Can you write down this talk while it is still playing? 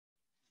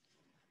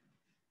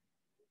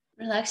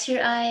Relax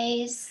your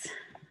eyes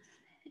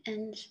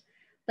and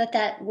let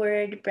that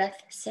word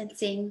breath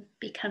sensing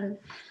become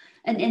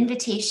an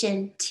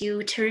invitation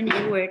to turn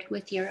inward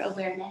with your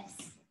awareness.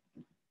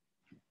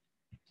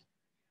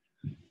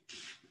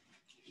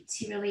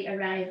 To really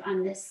arrive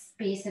on this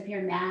base of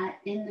your mat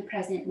in the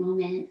present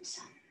moment.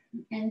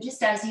 And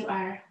just as you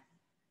are,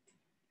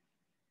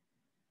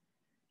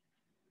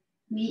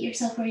 meet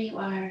yourself where you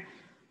are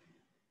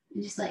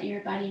and just let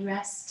your body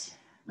rest.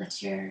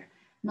 Let your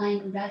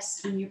mind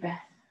rest on your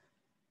breath.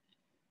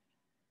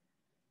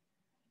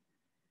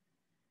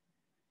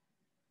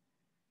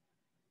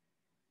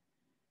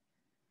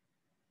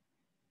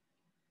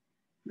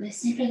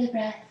 Listen for the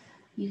breath.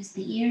 Use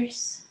the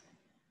ears.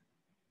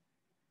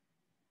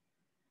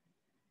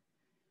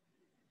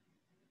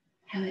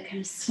 How it kind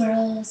of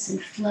swirls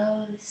and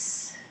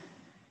flows,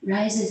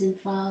 rises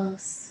and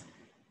falls.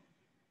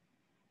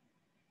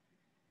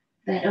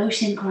 That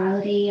ocean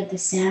quality of the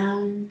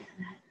sound,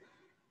 that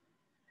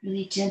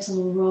really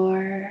gentle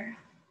roar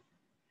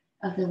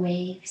of the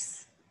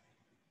waves.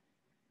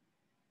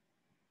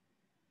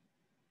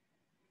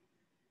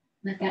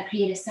 Let that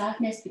create a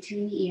softness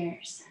between the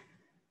ears.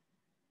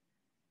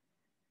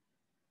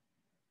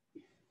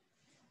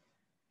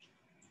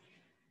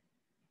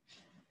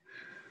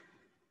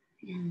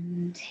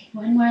 And take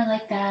one more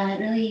like that,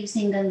 really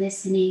using the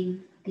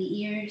listening,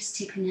 the ears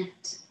to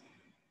connect.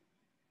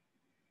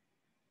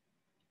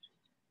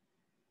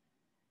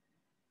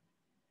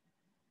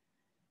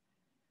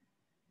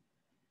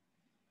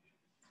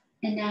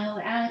 And now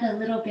add a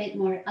little bit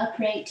more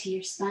upright to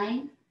your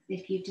spine.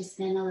 If you've just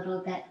been a little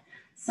bit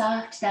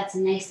soft, that's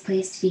a nice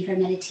place to be for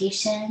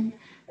meditation.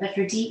 But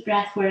for deep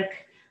breath work,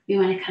 we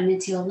want to come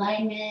into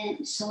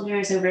alignment,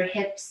 shoulders over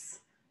hips,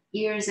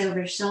 ears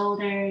over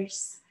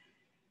shoulders.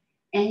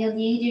 And you'll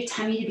need your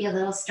tummy to be a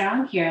little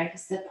strong here to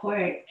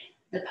support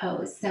the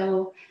pose.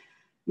 So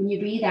when you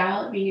breathe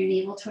out, bring your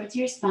navel towards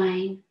your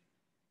spine.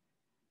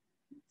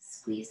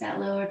 Squeeze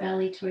that lower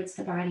belly towards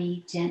the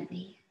body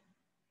gently.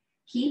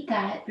 Keep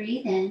that,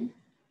 breathe in.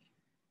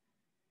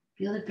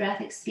 Feel the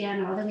breath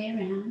expand all the way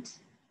around.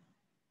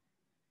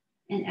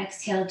 And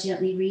exhale,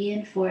 gently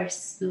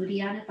reinforce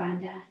Uddiyana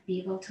Bandha,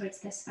 navel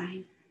towards the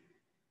spine.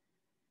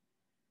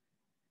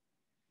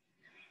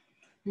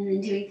 And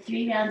then doing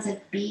 3 rounds of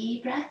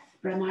B breath,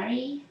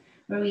 Brahmari,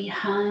 where we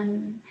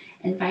hum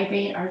and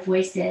vibrate our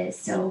voices.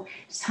 So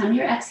just hum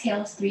your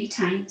exhales 3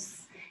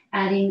 times,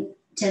 adding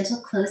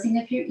gentle closing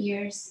of your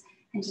ears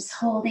and just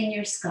holding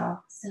your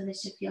skull. So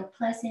this should feel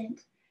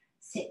pleasant.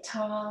 Sit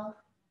tall.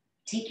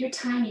 Take your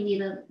time. You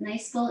need a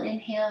nice full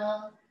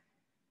inhale.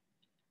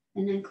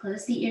 And then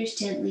close the ears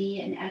gently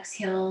and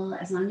exhale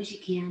as long as you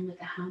can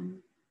with a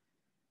hum.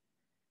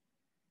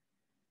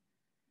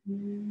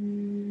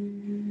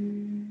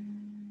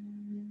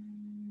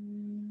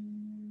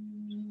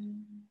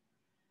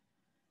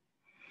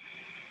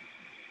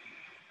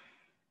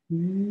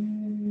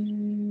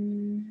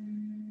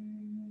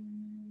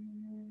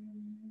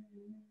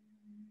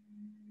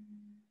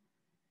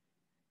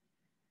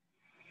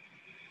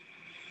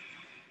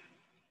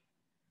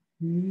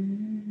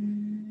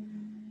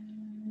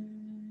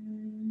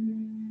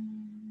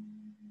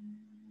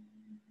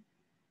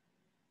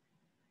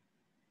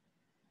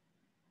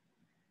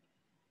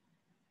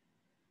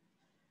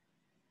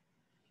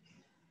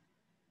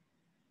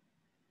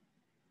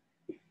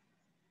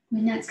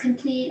 When that's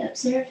complete,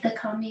 observe the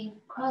calming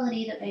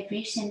quality that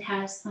vibration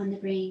has on the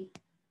brain,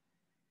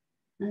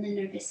 on the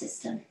nervous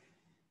system.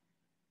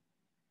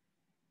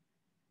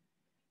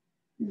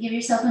 Give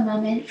yourself a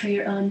moment for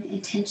your own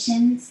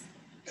intentions,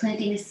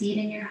 planting a seed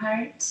in your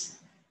heart.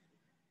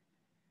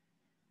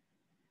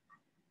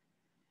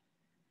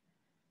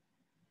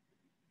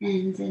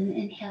 And then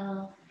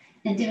inhale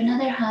and do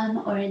another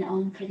hum or an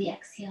om for the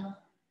exhale.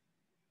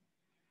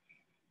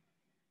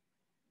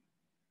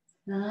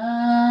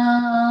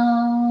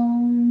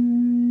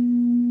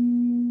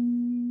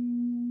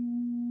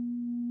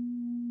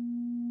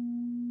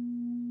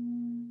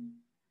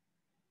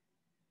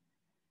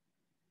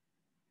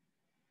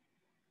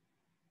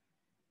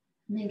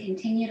 And then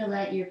continue to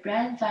let your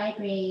breath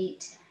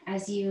vibrate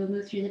as you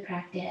move through the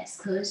practice.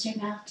 Close your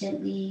mouth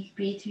gently,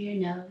 breathe through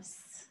your nose.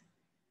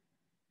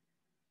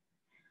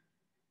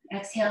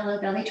 Exhale,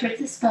 low belly towards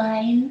the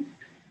spine.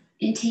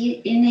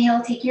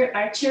 Inhale, take your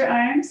arch your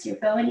arms, your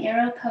bow and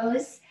arrow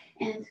pose,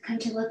 and come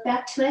to look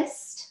back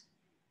twist.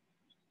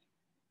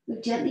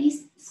 Move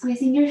gently,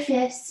 squeezing your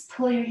fists,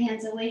 pull your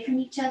hands away from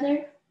each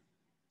other.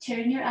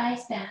 Turn your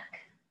eyes back.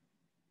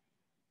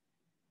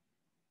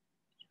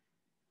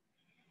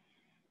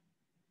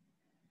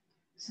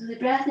 So the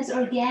breath is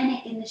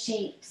organic in the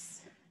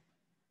shapes.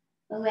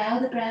 Allow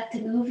the breath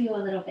to move you a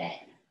little bit.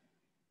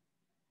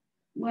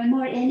 One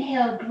more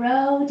inhale,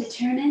 grow,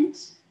 determined.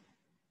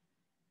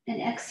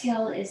 And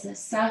exhale is a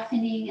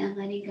softening and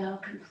letting go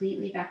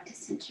completely back to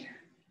center.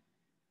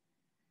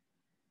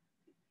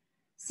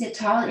 Sit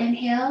tall,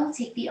 inhale,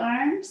 take the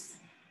arms.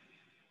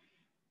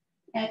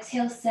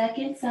 Exhale,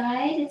 second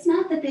side. It's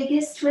not the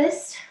biggest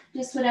twist,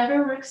 just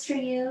whatever works for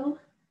you.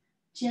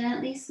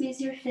 Gently squeeze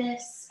your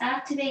fists,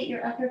 activate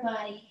your upper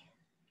body.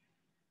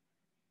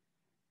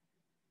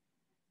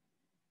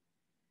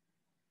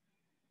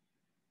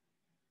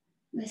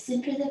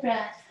 Listen for the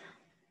breath.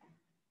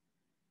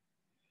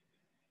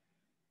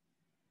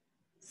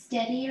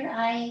 Steady your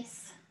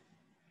eyes.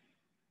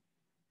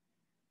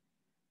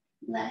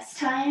 Last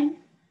time.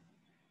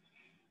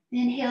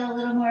 Inhale a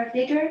little more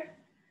vigor.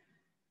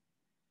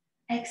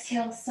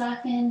 Exhale,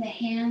 soften the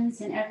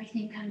hands and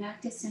everything come back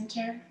to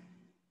center.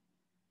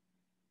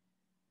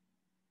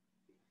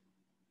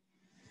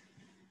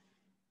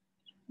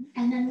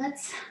 And then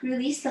let's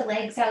release the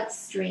legs out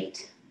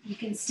straight. You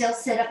can still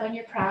sit up on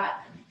your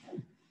prop.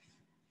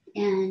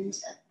 And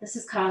this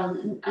is called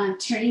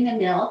turning the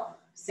mill.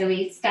 So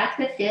we stack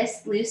the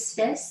fists, loose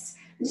fists.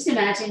 And just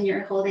imagine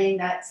you're holding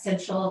that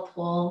central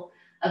pole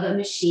of a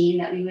machine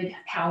that we would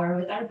power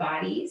with our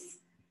bodies.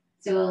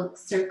 So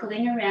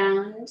circling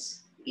around,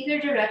 either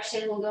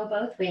direction will go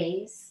both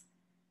ways.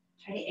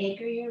 Try to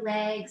anchor your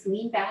legs,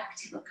 lean back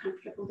to a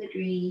comfortable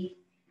degree,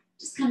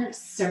 just kind of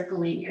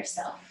circling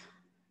yourself.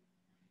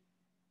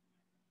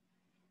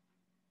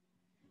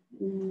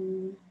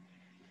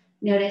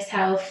 Notice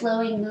how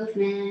flowing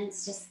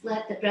movements, just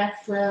let the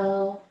breath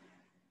flow,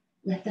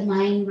 let the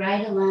mind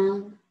ride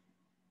along.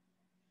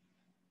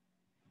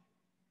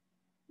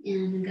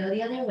 And then go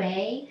the other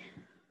way.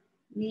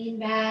 Lean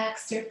back,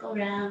 circle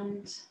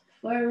around,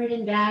 forward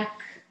and back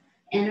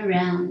and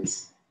around.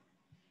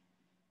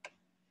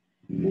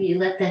 You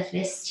let the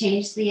fists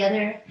change the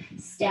other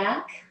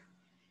stack.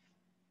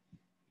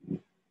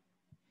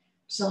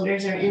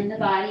 Shoulders are in the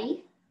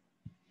body.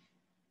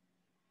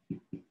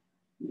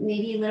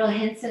 Maybe little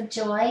hints of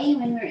joy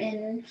when we're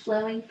in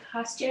flowing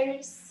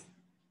postures.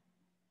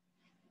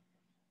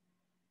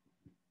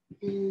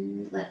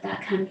 And let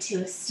that come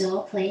to a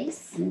still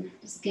place and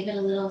just give it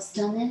a little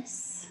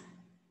stillness.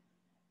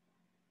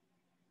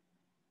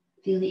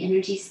 Feel the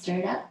energy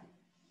stirred up.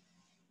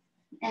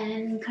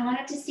 And come on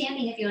up to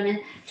standing if you want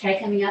to try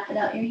coming up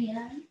without your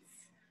hands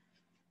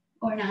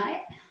or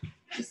not.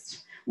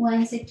 Just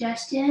one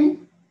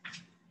suggestion.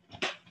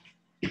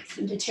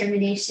 Some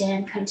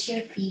determination, come to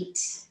your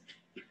feet.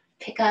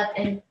 Pick up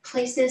and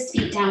place those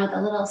feet down with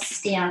a little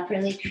stamp.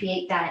 Really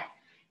create that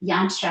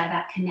yantra,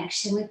 that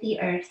connection with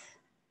the earth.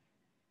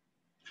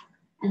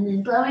 And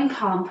then blowing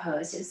palm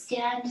pose. So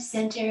stand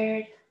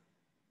centered.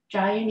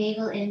 Draw your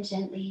navel in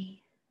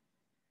gently.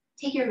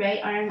 Take your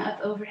right arm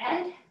up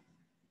overhead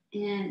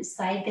and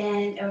side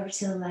bend over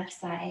to the left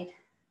side.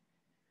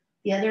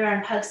 The other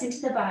arm hugs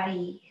into the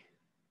body.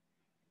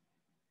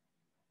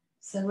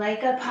 So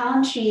like a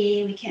palm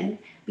tree, we can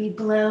be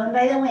blown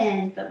by the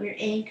wind, but we're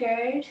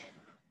anchored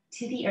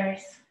to the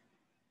earth.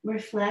 We're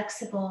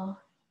flexible.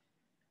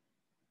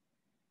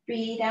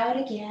 Breathe out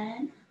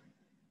again.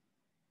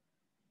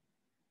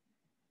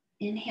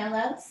 Inhale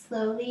out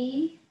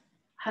slowly.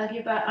 Hug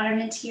your arm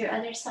into your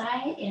other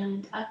side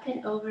and up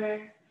and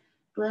over,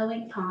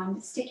 blowing palm.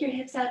 Stick your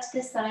hips out to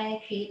the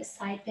side, create a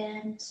side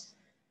bend.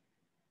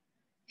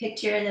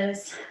 Picture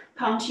those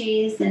palm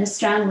trees in a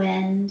strong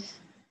wind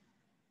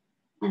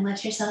and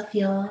let yourself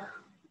feel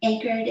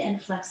anchored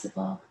and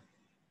flexible.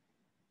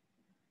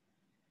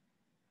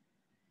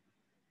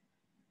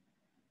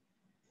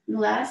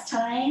 Last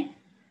time,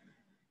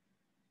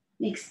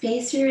 make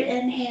space for your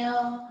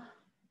inhale.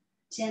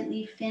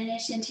 Gently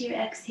finish into your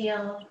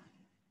exhale.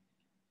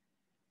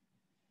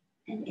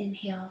 And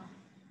inhale,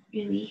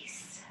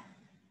 release.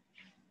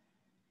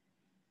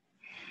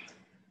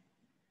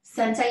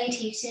 Sun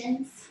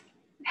salutations.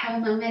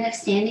 Have a moment of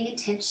standing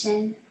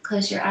attention.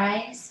 Close your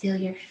eyes, feel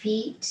your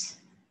feet.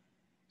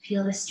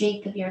 Feel the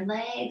strength of your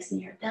legs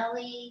and your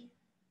belly.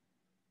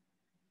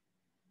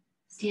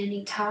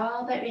 Standing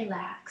tall but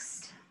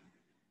relaxed.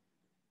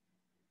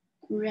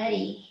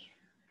 Ready,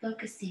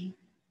 focusing.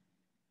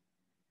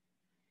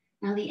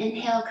 Now the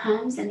inhale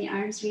comes and the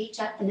arms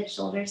reach up and the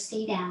shoulders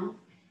stay down.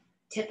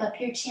 Tip up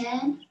your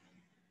chin.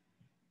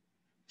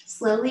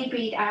 Slowly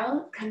breathe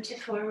out, come to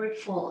forward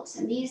fold.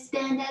 So knees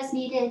bend as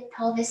needed,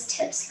 pelvis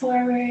tips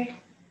forward.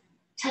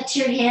 Touch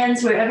your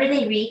hands wherever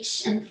they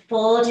reach and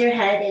fold your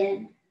head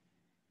in.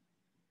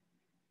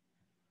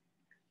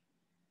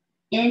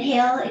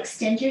 Inhale,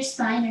 extend your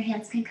spine. Your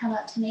hands can come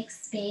up to make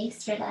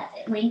space for that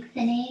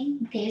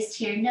lengthening. Gaze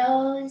to your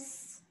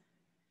nose.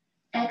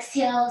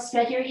 Exhale,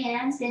 spread your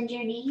hands, bend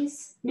your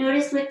knees.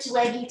 Notice which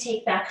leg you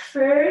take back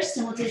first,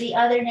 and we'll do the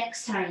other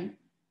next time.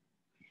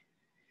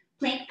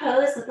 Plank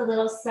pose with a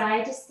little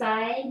side to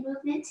side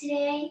movement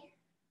today.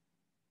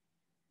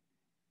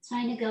 It's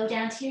fine to go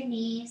down to your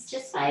knees,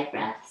 just 5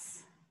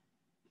 breaths.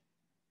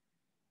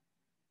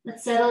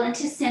 Let's settle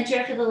into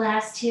center for the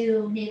last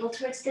 2. Navel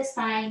towards the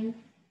spine,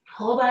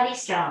 whole body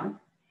strong.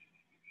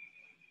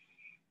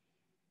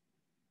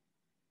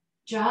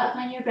 Draw up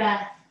on your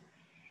breath.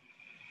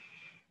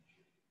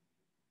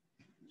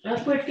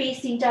 Upward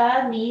facing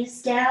dog,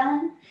 knees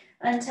down,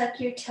 untuck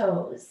your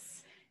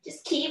toes.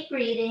 Just keep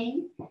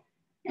breathing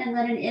and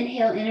let an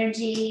inhale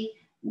energy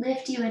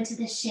lift you into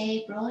the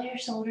shape. Roll your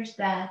shoulders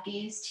back,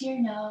 gaze to your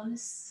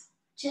nose,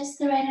 just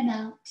the right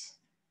amount.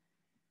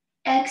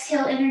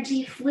 Exhale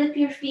energy, flip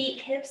your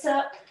feet, hips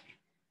up,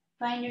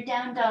 find your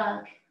down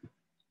dog.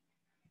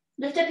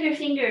 Lift up your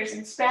fingers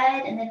and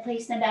spread and then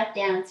place them back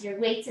down. So your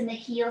weight's in the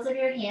heels of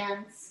your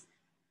hands.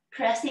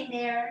 Pressing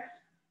there.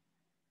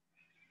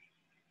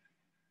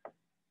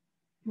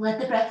 Let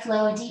the breath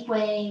flow in deep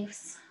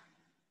waves.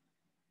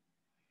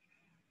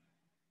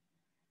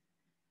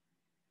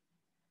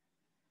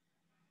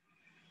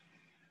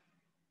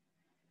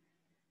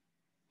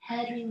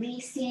 Head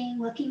releasing,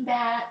 looking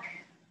back.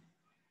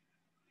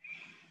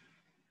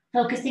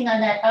 Focusing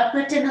on that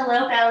uplift in the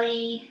low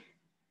belly.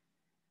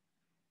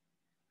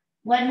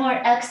 One more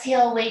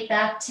exhale, weight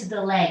back to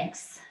the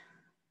legs.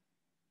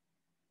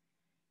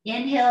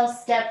 Inhale,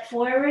 step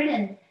forward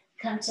and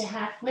come to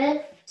half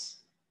lift.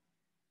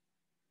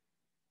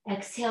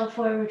 Exhale,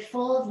 forward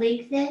fold,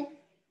 lengthen.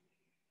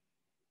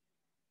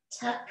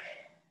 Tuck.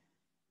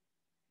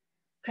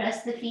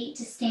 Press the feet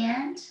to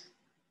stand.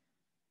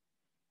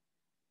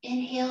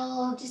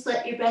 Inhale, just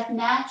let your breath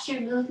match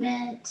your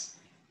movement.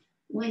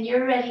 When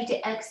you're ready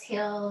to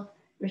exhale,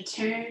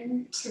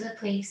 return to the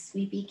place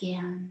we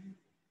began.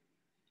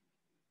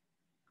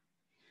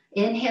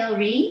 Inhale,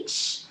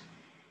 reach.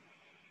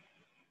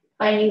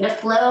 Finding the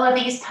flow of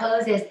these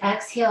poses.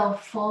 Exhale,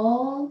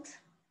 fold,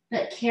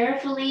 but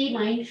carefully,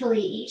 mindfully,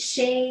 each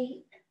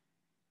shape.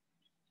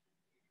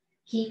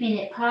 Keeping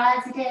it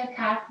positive,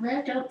 half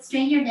lift. Don't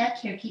strain your neck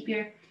here. Keep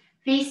your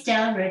face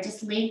downward.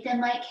 Just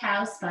lengthen like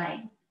cow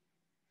spine.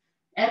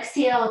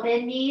 Exhale,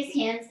 bend knees,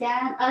 hands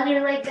down. Other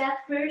leg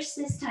back first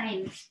this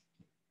time.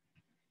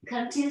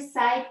 Come to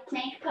side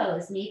plank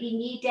pose. Maybe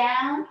knee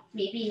down,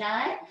 maybe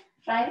not.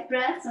 5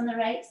 breaths on the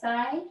right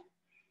side.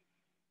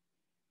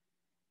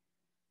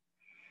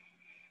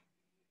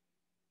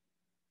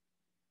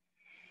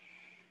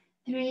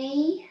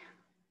 Three.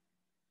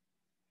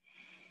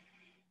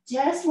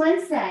 Just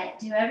one set.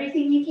 Do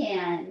everything you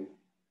can.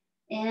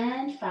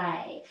 And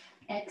 5.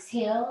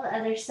 Exhale,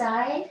 other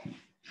side.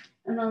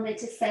 A moment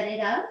to set it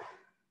up.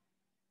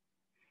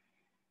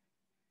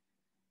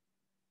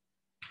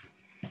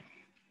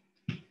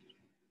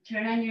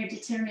 Turn on your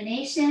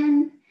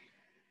determination.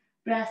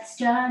 Breath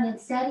strong and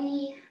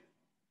steady.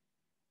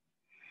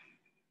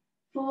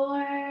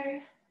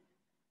 4.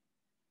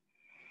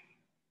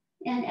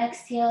 And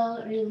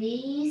exhale,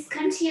 release.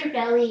 Come to your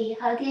belly.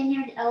 Hug in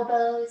your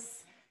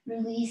elbows.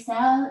 Release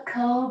out,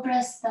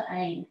 cobra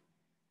spine.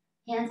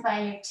 Hands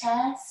by your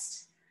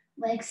chest.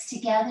 Legs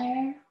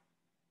together.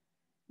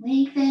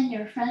 Lengthen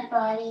your front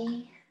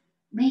body.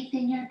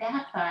 Lengthen your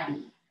back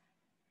body.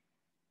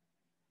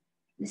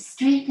 This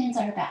strengthens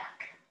our back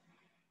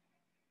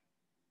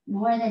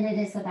more than it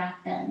is a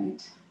back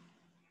bend.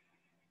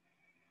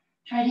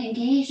 Try to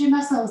engage your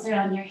muscles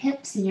around your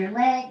hips and your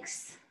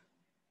legs,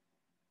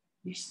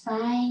 your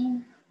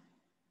spine.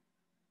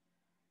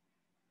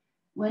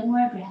 One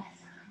more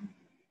breath.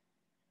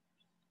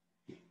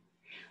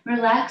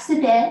 Relax a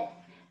bit.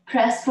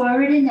 Press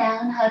forward and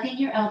down, hugging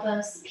your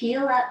elbows.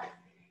 Peel up,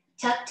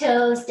 tuck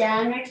toes,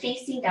 downward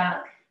facing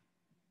dog.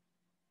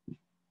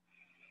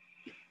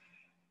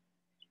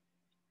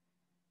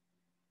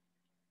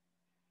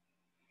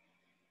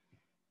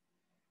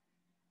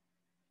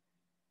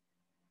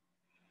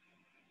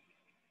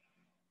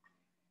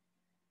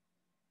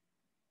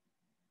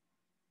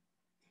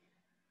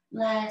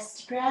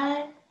 Last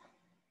breath.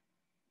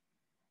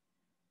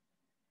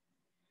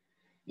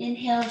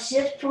 Inhale,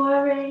 shift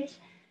forward,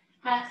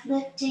 half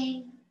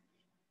lifting.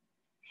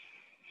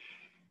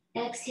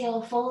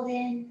 Exhale, fold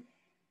in.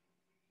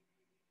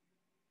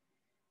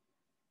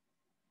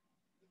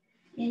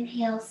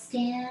 Inhale,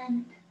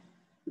 stand,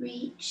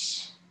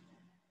 reach.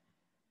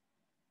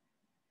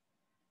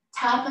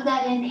 Top of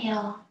that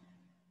inhale,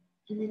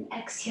 and then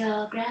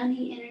exhale,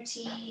 grounding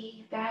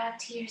energy back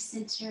to your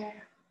center.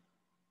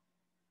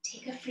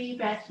 Take a free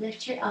breath,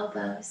 lift your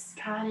elbows,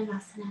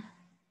 Pranayama.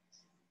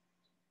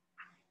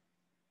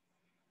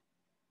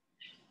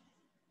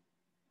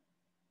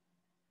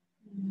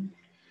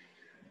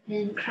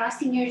 Then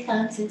crossing your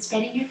thumbs and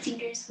spreading your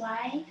fingers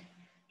wide.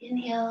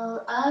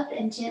 Inhale up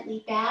and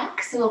gently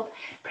back. So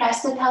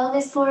press the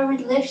pelvis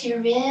forward, lift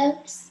your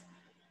ribs.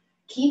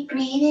 Keep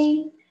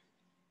breathing.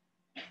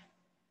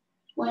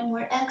 One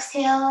more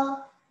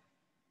exhale.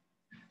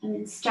 And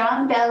then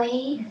strong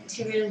belly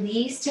to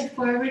release to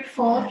forward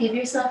fold. Give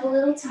yourself a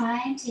little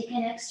time. Take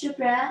an extra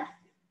breath.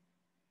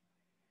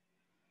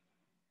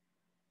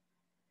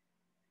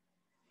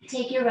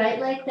 Take your right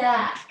leg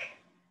back.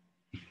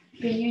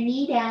 Bring your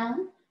knee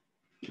down.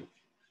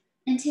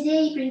 And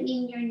today,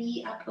 bringing your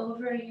knee up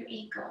over your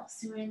ankle.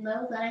 So we're in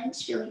low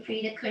lunge, feeling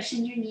free to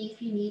cushion your knee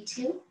if you need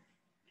to.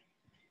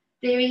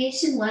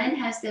 Variation 1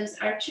 has those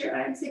archer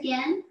arms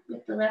again,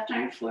 with the left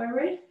arm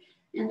forward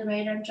and the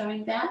right arm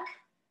drawing back.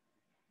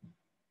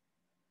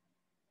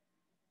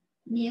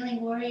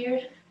 Kneeling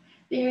warrior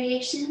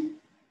variation.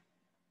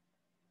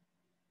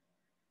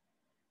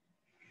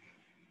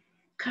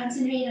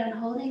 Concentrate on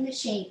holding the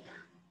shape.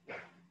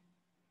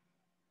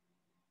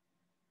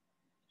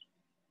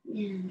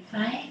 And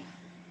 5.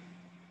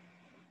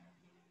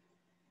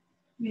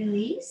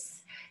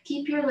 Release.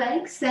 Keep your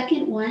legs.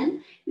 Second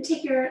one, you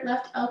take your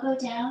left elbow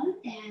down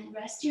and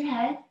rest your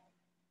head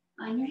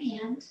on your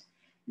hand.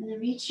 And then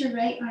reach your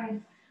right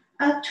arm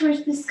up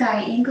towards the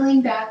sky,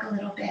 angling back a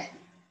little bit.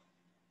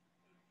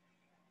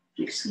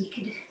 Actually, you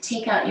could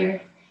take out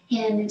your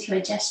hand into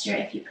a gesture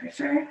if you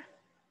prefer.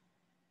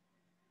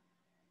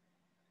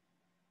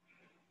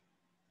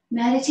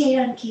 Meditate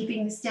on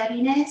keeping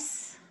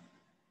steadiness.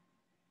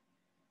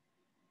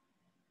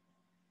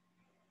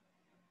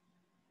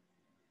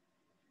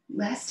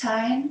 Last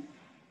time.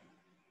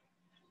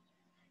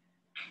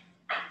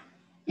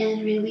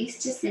 And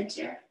release to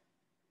center.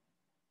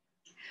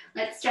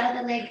 Let's draw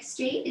the leg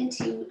straight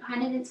into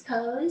Hanumans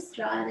pose.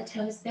 Draw the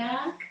toes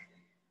back.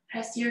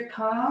 Press your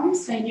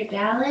palms, find your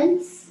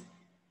balance.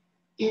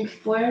 And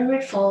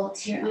forward fold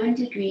to your own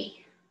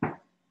degree.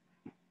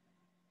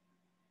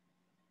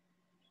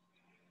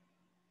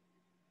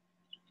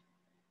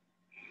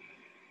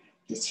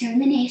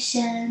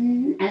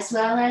 Determination as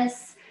well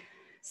as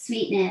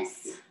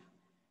sweetness.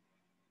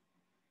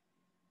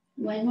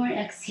 One more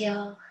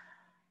exhale.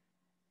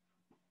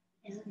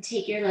 And then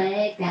take your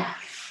leg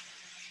back.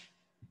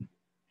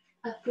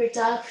 Upward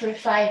dog for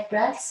 5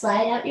 breaths.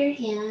 Slide out your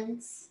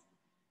hands.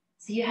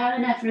 So you have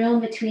enough room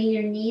between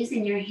your knees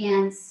and your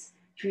hands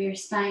for your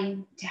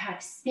spine to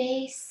have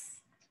space.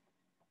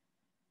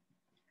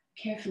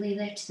 Carefully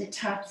lift the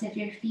tops of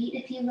your feet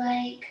if you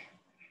like.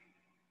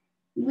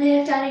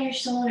 Lift out of your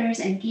shoulders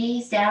and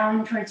gaze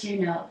down towards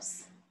your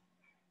nose.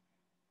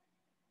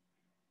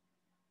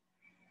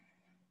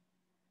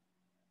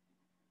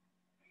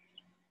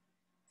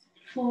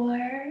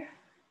 Four.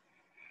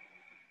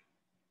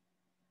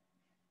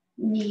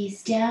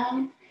 Knees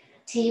down,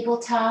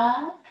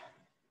 tabletop,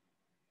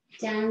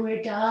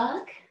 downward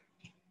dog.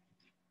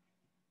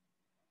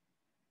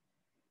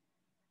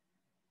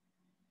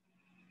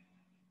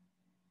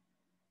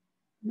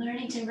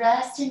 Learning to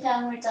rest in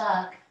downward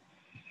dog.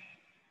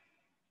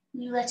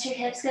 You let your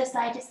hips go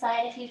side to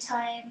side a few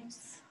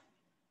times.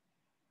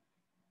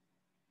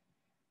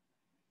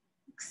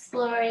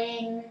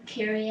 Exploring,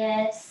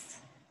 curious.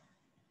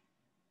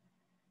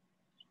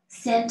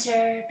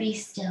 Center, be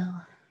still.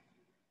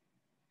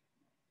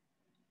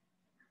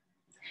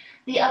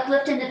 The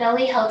uplift in the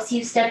belly helps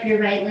you step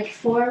your right leg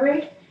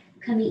forward,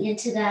 coming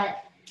into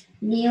that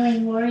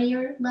kneeling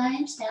warrior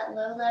lunge, that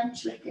low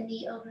lunge with the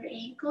knee over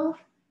ankle.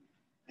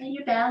 Find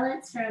your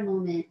balance for a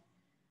moment.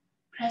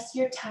 Press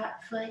your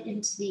top foot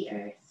into the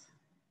earth.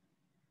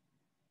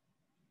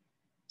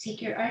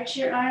 Take your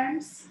archer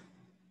arms.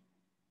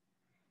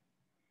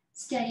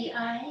 Steady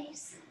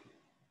eyes.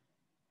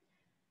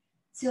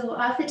 So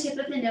off the tip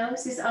of the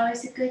nose is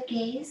always a good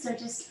gaze, so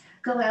just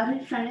go out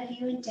in front of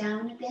you and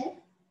down a bit.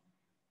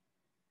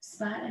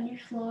 Spot on your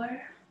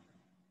floor.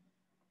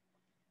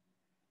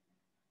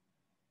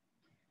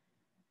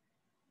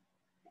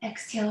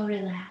 Exhale,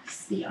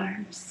 relax the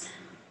arms.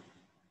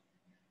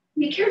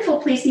 Be careful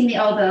placing the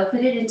elbow.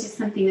 Put it into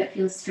something that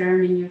feels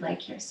firm in your leg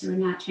here, so we're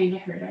not trying to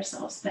hurt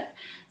ourselves. But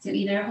so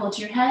either hold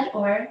your head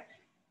or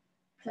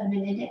thumb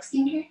and index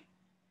finger.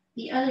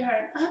 The other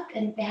arm up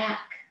and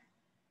back.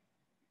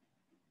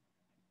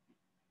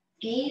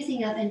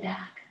 Gazing up and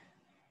back.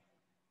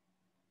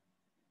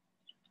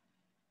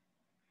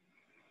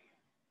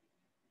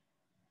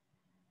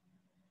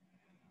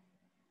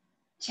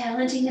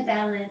 Challenging the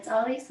balance,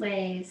 always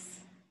ways.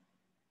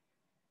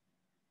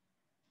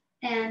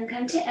 And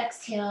come to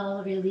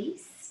exhale,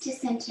 release to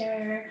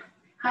center.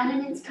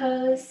 Hanumans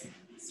pose,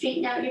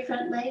 straighten out your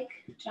front leg,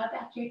 draw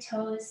back your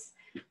toes.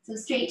 So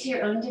straight to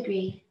your own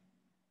degree.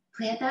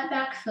 Plant that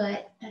back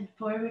foot and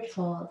forward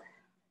fold.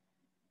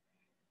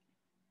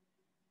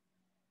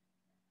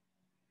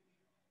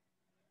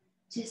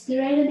 Just the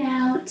right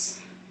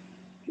amount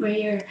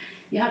where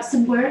you have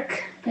some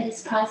work, but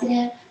it's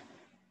positive.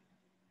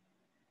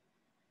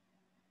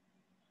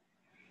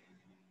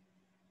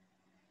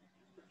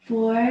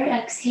 Four,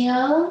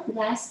 exhale,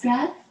 last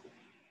breath.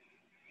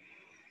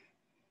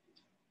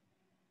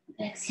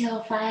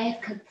 Exhale,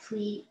 5,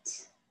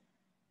 complete.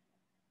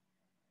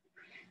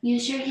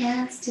 Use your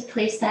hands to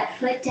place that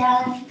foot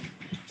down.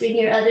 Bring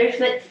your other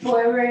foot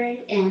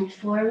forward and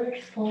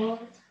forward fold.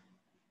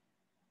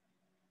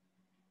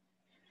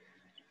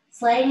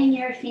 Sliding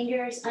your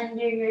fingers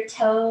under your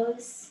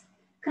toes.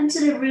 Come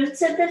to the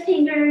roots of the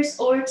fingers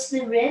or to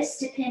the wrist,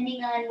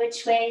 depending on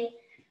which way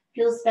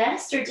feels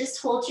best, or just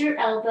hold your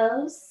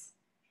elbows.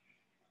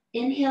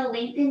 Inhale,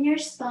 lengthen your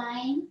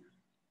spine.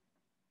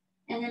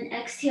 And then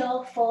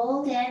exhale,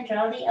 fold in,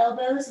 draw the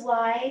elbows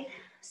wide,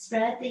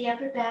 spread the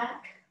upper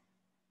back.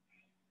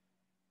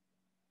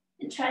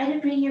 And try to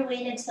bring your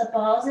weight into the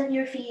balls of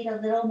your feet a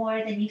little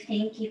more than you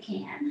think you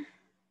can.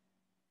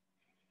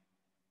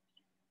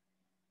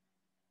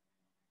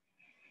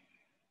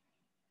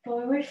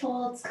 Forward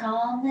folds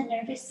calm the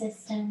nervous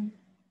system.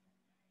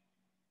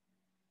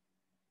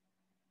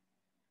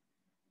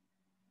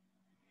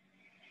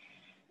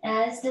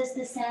 As does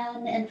the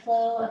sound and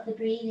flow of the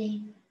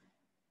breathing.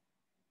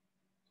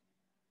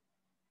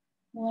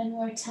 One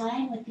more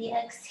time with the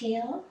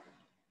exhale.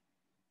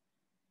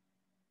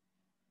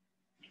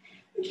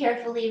 And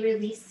carefully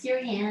release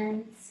your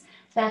hands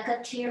back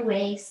up to your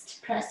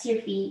waist. Press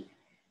your feet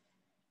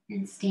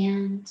and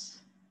stand.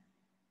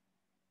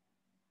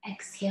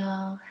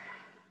 Exhale.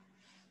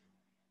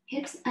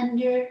 Hips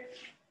under,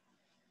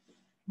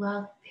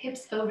 Well,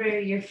 hips over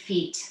your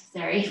feet.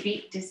 Sorry,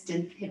 feet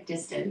distance, hip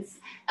distance.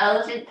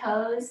 Elephant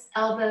pose,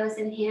 elbows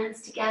and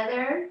hands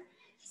together.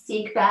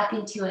 Sink back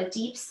into a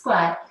deep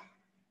squat.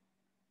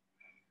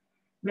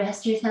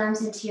 Rest your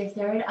thumbs into your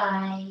third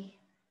eye.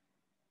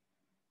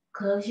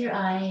 Close your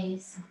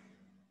eyes.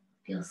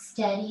 Feel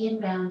steady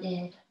and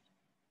rounded.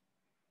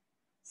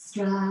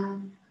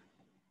 Strong.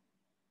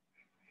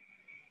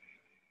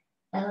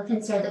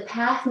 Elephants are the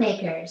path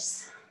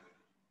makers.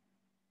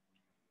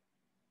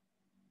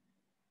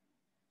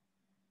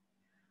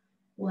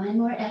 One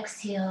more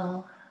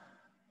exhale.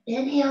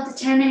 Inhale,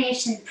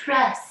 determination,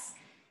 press,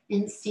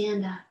 and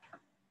stand up.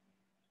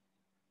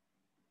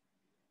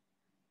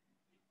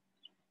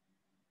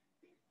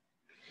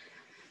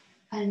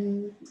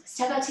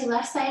 Step out to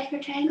left side for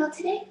triangle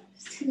today.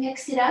 Just to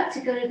mix it up,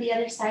 to go to the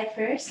other side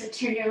first. So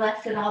turn your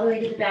left foot all the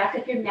way to the back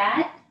of your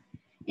mat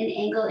and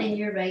angle in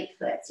your right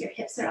foot. So your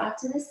hips are off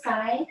to the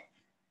side.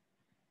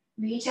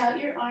 Reach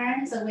out your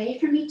arms away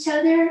from each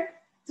other.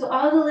 So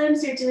all the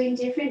limbs are doing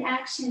different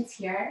actions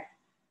here.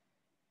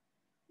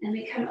 And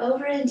we come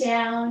over and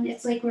down.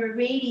 It's like we're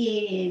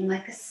radiating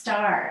like a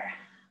star.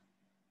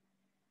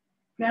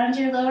 Ground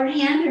your lower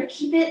hand or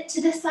keep it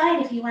to the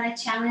side if you want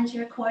to challenge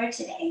your core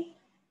today.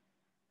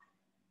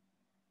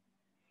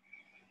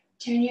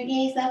 Turn your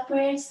gaze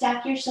upwards,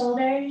 stack your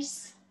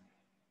shoulders.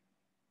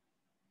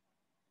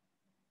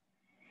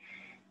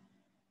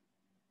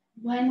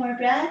 One more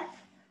breath.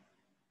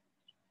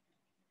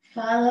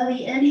 Follow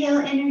the inhale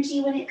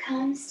energy when it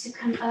comes to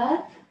come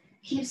up.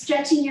 Keep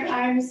stretching your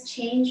arms,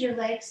 change your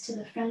legs to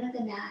the front of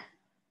the mat.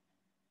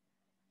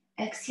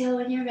 Exhale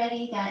when you're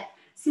ready, that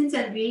sense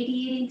of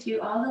radiating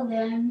through all the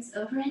limbs,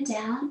 over and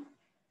down.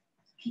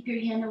 Keep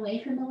your hand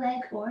away from the leg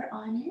or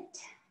on it.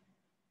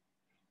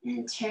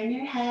 And turn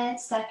your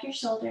head, stack your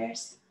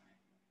shoulders.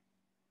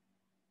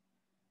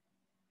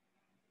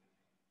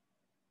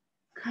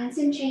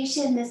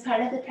 Concentration, this part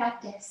of the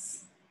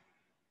practice.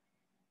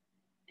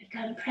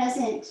 Become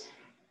present.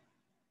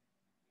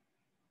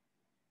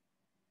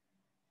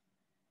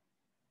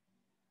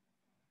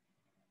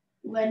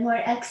 One more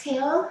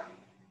exhale.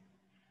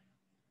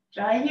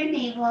 Draw in your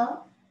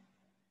navel.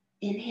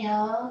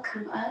 Inhale,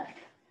 come up.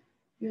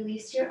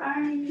 Release your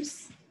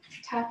arms,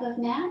 top of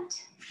mat.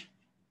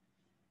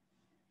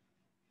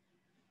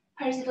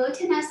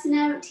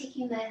 Parsvottanasana, we're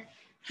taking the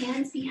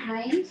hands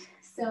behind.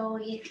 So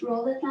you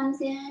roll the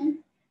thumbs in,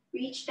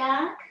 reach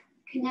back,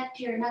 connect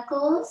your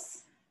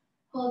knuckles,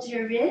 hold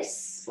your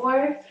wrists,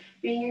 or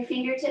bring your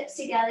fingertips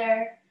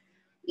together.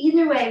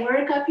 Either way,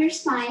 work up your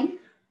spine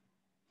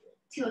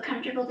to a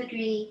comfortable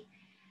degree.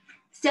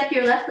 Step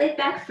your left leg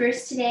back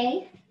first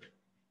today.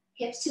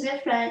 Hips to the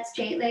front,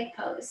 straight leg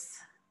pose.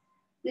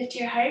 Lift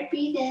your heart,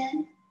 breathe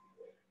in.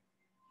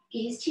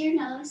 Gaze to your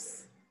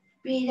nose.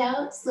 Breathe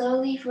out,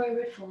 slowly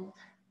forward fold.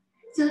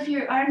 So if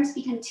your arms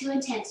become too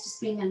intense, just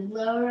bring them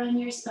lower on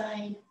your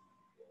spine.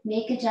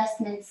 Make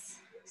adjustments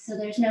so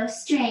there's no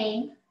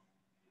strain.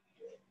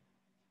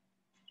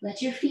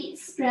 Let your feet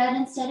spread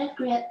instead of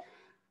grip.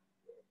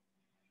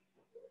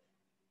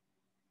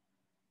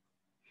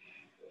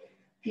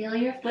 Feel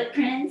your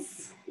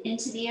footprints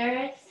into the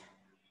earth.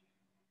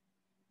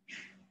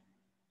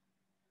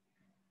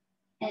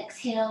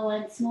 Exhale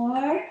once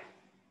more.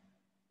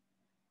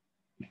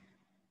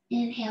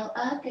 Inhale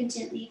up and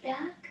gently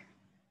back.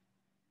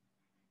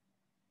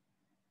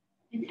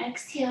 And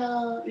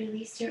exhale,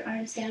 release your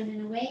arms down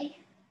and away.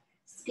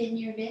 Spin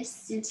your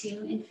wrists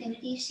into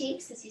infinity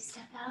shapes as you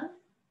step out.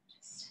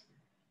 Just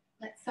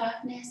let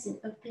softness and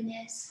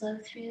openness flow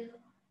through.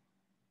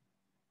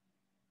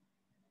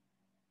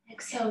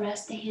 Exhale,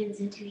 rest the hands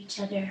into each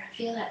other.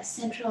 Feel that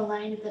central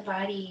line of the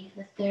body,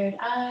 the third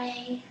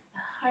eye, the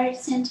heart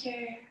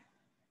center,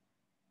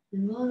 the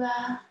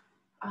moolah,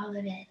 all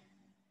of it.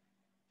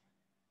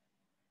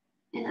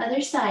 And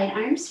other side,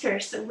 arms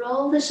first. So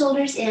roll the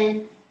shoulders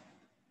in,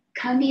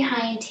 come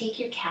behind, take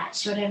your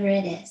catch, whatever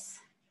it is.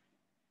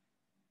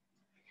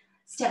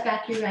 Step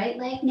back your right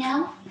leg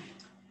now.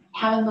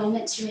 Have a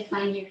moment to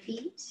refine your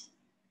feet.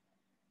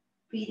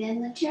 Breathe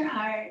in, lift your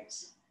heart.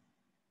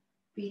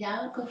 Breathe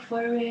out, go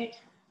forward.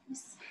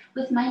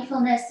 With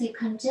mindfulness, you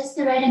come just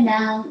the right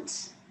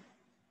amount.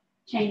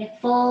 Trying to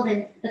fold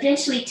and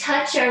eventually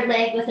touch our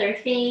leg with our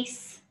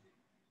face.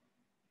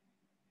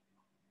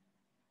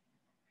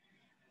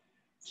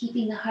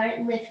 Keeping the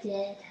heart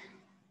lifted.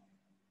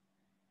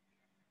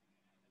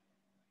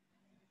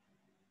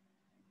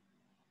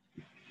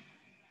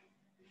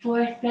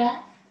 Fourth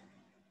breath.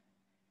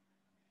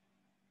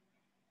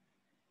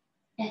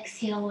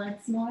 Exhale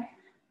once more.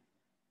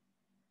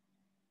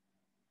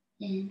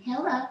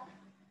 Inhale up,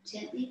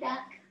 gently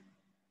back.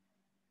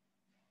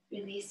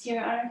 Release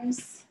your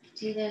arms.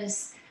 Do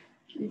those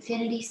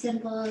infinity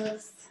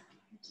symbols.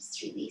 Just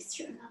release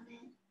for a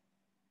moment.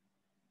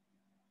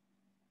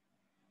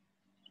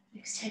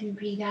 Next time you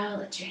breathe out,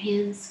 let your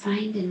hands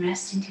find and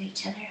rest into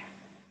each other.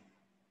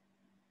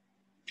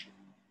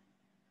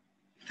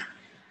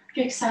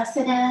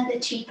 Vriksasana, the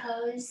tree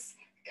pose.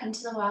 Come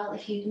to the wall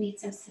if you need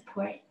some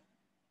support.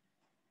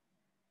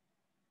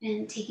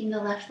 And taking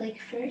the left leg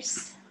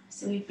first.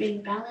 So we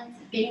bring balance,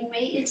 bring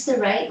weight into the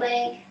right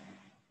leg.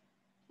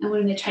 And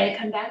we're going to try to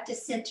come back to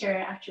center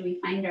after we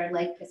find our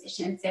leg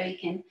position. So you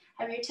can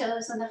have your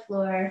toes on the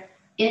floor,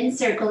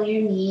 encircle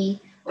your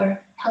knee,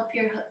 or help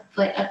your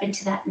foot up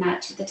into that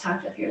mat to the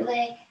top of your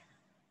leg.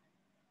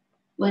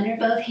 One or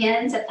both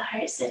hands at the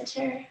heart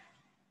center.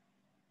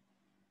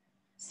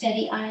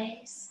 Steady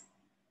eyes.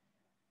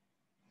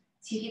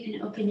 See if you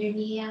can open your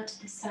knee out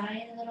to the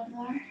side a little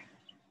more.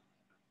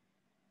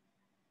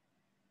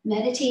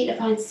 Meditate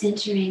upon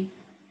centering.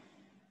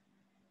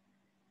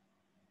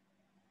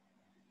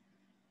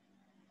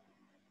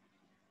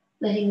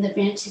 Letting the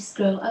branches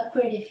grow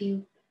upward if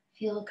you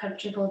feel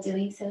comfortable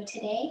doing so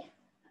today.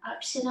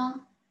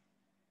 Optional.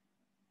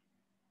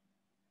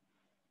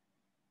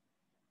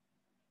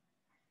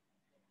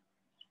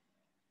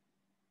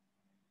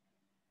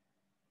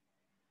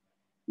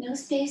 No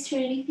space for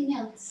anything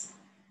else.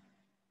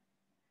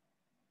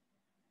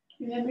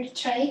 Remember to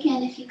try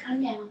again if you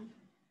come down.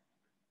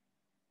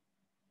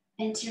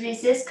 And to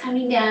resist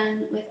coming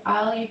down with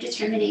all your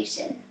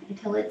determination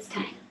until it's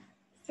time.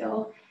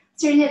 So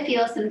starting to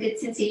feel some good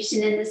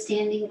sensation in the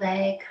standing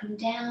leg. Come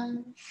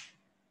down,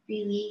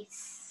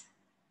 release,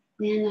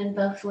 land on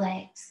both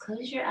legs.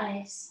 Close your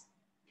eyes,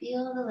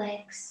 feel the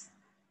legs.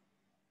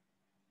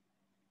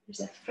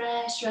 There's a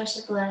fresh rush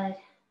of blood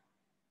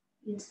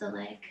into the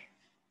leg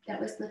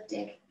that was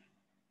lifted.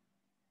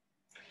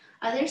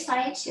 Other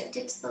side, shift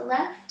it to the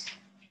left.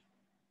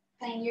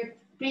 Find your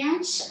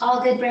branch,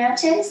 all good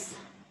branches.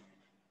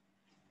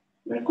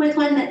 Work with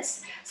one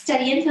that's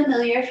steady and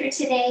familiar for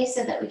today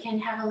so that we can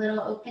have a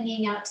little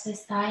opening out to the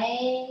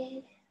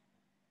side.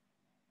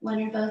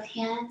 One or both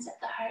hands at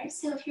the heart.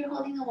 So if you're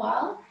holding a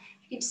wall,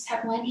 you can just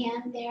have one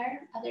hand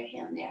there, other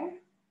hand there.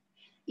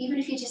 Even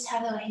if you just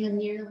have the hand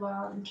near the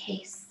wall in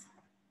case.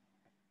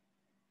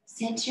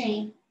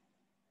 Centering.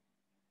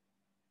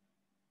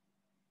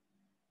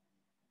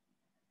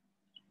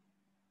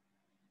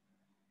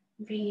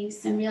 Bringing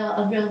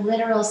a real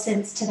literal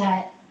sense to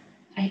that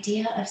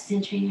idea of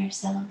centering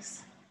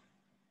ourselves.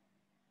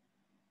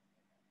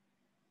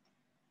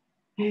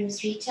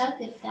 Arms reach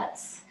up if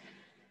that's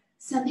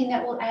something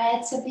that will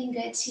add something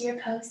good to your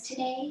pose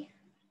today.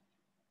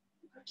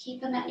 Or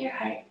keep them at your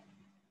heart.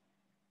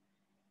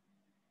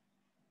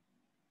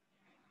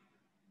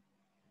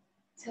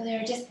 So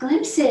there are just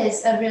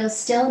glimpses of real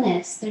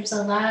stillness. There's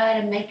a lot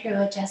of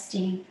micro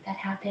adjusting that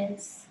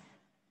happens.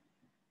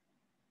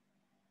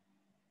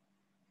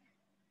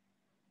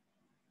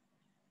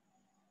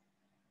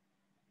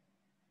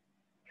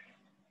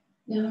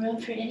 No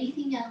room for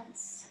anything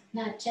else.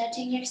 Not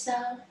judging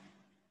yourself.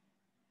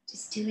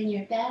 Just doing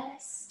your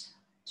best.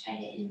 Try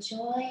to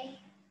enjoy.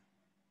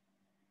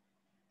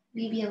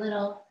 Maybe a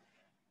little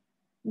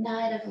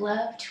nod of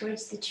love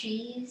towards the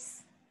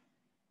trees.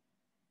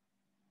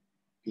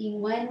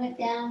 Being one with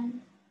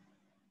them.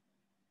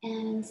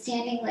 And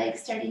standing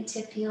legs starting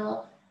to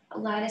feel a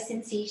lot of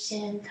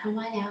sensation. Come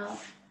on out.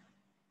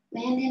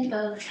 Land in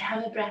both.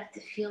 Have a breath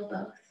to feel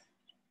both.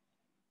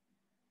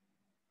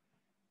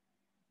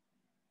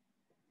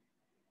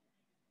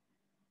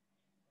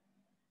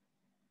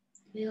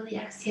 Really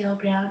exhale,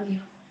 ground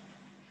you.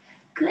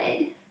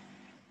 Good.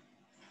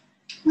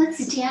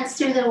 Let's dance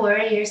through the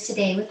warriors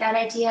today with that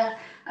idea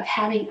of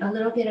having a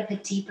little bit of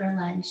a deeper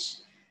lunge.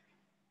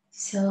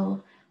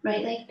 So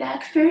right leg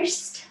back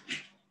first.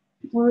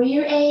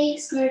 Warrior A,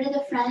 square to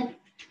the front.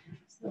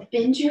 So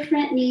bend your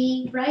front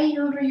knee right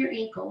over your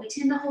ankle. We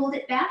tend to hold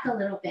it back a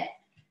little bit.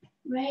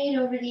 Right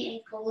over the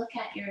ankle, look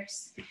at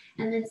yours.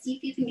 And then see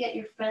if you can get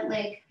your front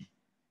leg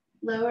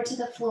lower to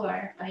the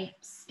floor by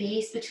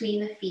space between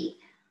the feet.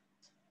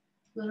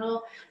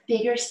 Little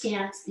bigger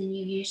stance than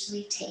you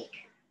usually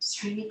take. Just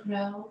trying to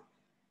grow.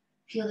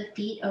 Feel the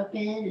feet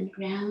open and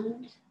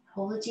ground.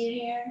 Hold you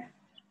here.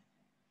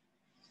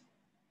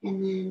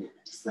 And then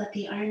just let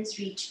the arms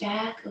reach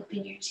back.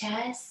 Open your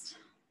chest.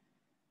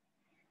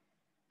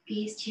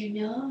 Gaze to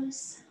your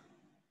nose.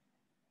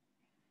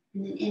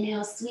 And then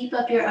inhale, sweep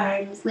up your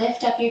arms.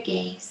 Lift up your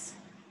gaze.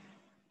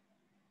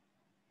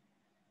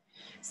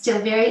 Still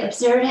very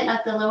observant of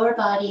the lower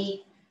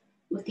body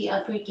with the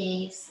upward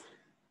gaze.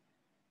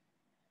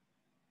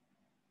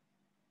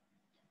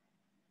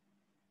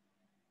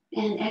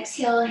 And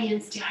exhale,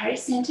 hands to heart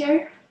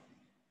center.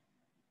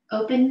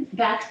 Open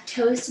back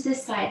toes to the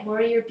side,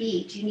 warrior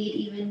B. Do you need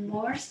even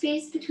more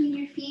space between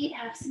your feet?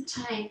 Have some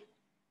time.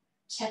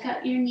 Check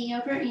out your knee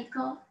over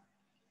ankle.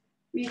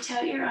 Reach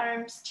out your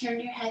arms, turn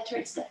your head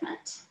towards the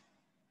front.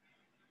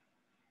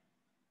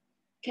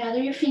 Gather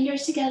your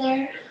fingers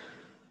together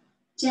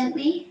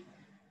gently.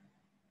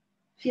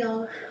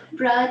 Feel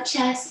broad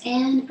chest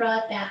and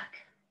broad back.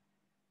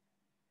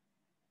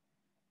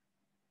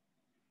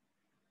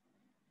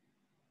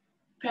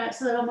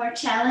 Perhaps a little more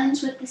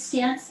challenge with the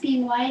stance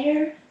being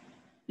wider.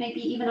 Might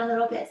be even a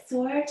little bit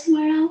sore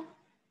tomorrow.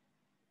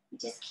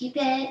 Just keep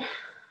it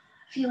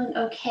feeling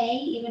okay,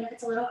 even if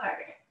it's a little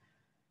harder.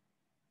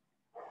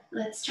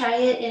 Let's try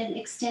it in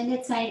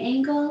extended side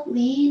angle.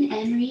 Lean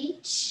and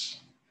reach.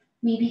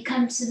 Maybe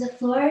come to the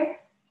floor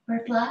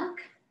or block.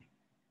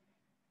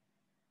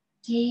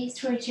 Gaze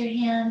towards your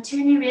hand.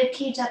 Turn your rib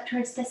cage up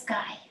towards the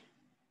sky.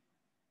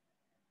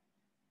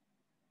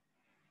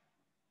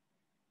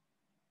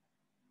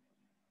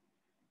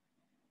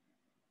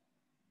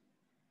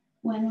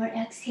 One more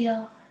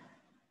exhale.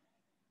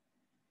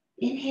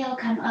 Inhale,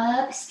 come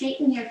up,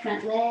 straighten your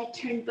front leg,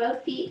 turn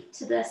both feet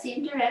to the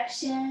same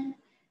direction,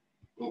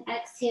 and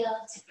exhale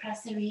to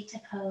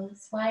Prasarita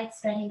pose, wide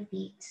spreading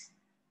feet.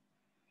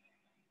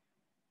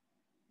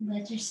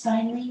 Let your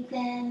spine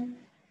lengthen.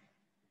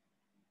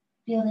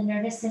 Feel the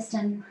nervous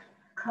system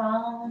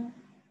calm.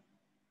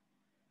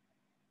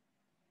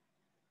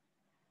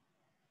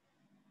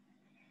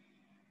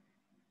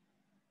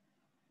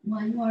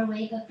 One more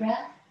wave of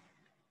breath.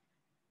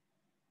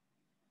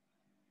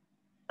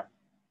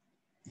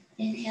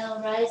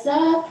 Inhale, rise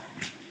up.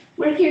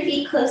 Work your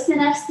feet close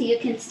enough so you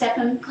can step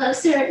them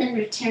closer and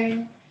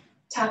return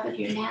top of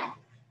your mat.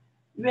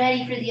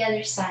 Ready for the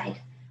other side.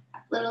 A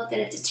little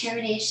bit of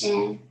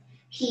determination,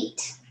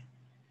 heat.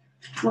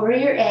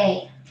 Warrior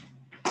A.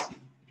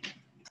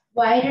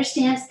 Wider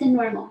stance than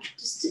normal.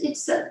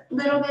 It's a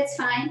little bit's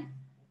fine.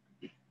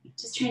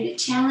 Just trying to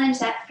challenge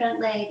that front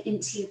leg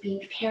into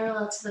being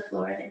parallel to the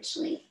floor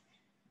eventually.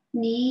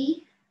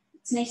 Knee,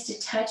 it's nice to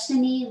touch the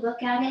knee,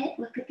 look at it,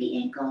 look at the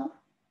ankle.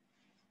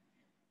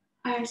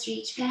 Arms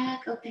reach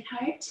back, open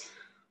heart.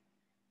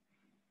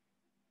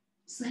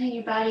 Just letting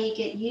your body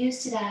get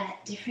used to that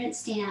different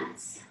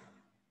stance.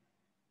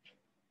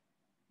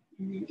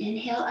 And then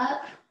inhale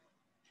up,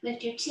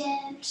 lift your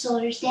chin,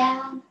 shoulders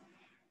down.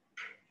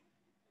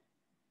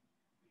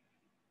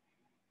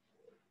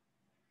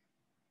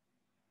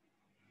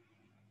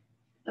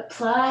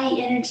 Apply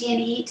energy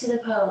and heat to the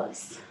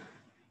pose.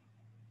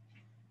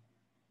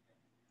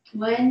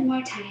 One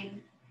more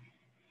time.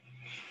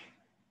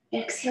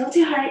 Exhale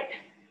to heart.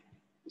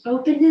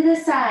 Open to the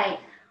side.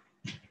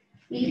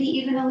 Maybe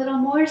even a little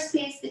more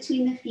space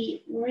between the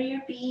feet.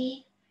 Warrior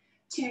B.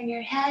 Turn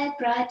your head,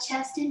 broad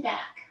chest and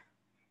back.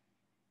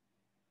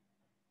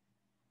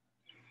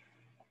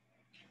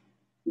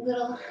 A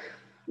little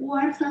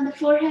warmth on the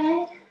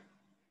forehead.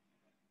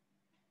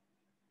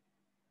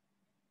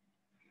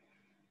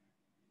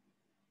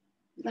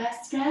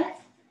 Last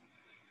breath.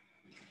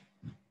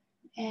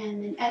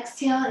 And then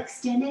exhale,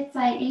 extended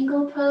side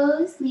angle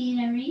pose,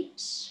 lean and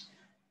reach.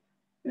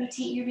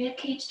 Rotate your rib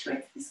cage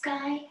towards the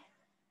sky.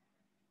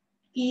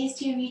 Gaze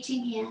to your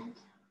reaching hand.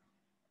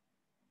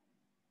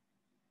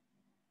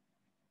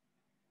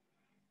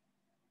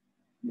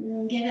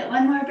 And give it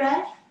one more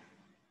breath.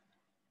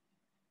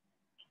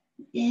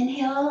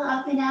 Inhale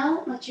up and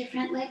out. Let your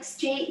front leg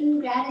straighten.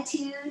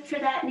 Gratitude for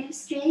that new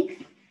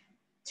strength.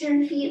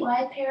 Turn feet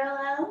wide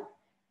parallel.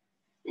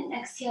 And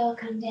exhale,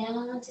 come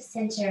down to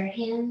center.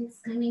 Hands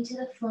coming to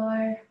the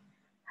floor.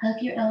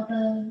 Hug your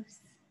elbows.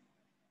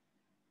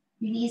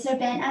 Your knees are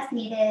bent as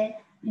needed,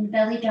 and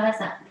belly draws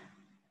up.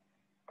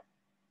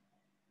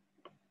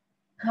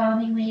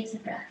 Calming waves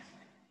of breath.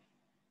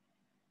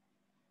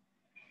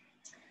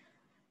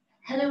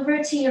 Head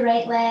over to your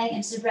right leg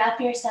and just wrap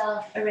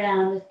yourself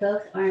around with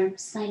both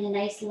arms. Find a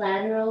nice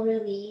lateral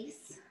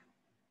release.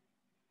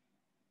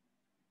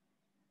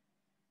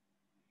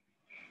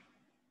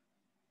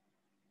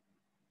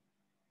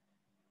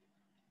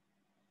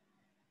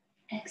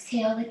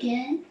 Exhale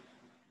again.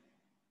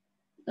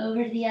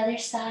 Over to the other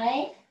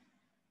side.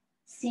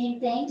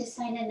 Same thing, just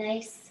find a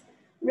nice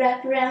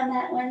wrap around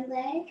that one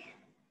leg.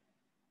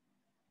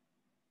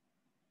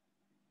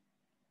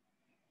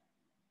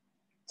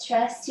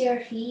 Trust your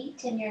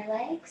feet and your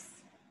legs.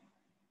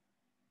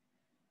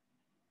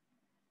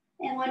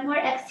 And one more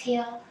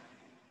exhale.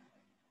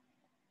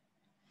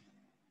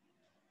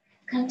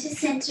 Come to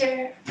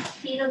center,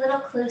 feet a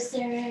little closer.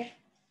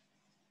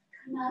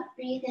 Come up,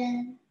 breathe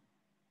in.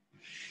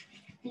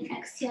 And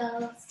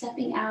exhale,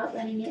 stepping out,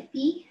 letting it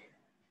be.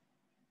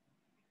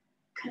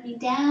 Coming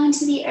down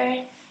to the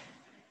earth.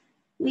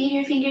 Weave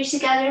your fingers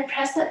together,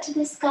 press up to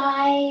the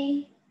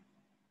sky.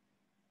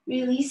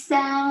 Release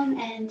them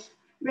and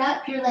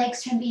wrap your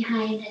legs from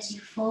behind as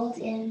you fold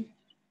in.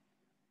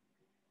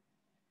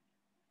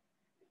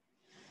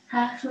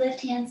 Half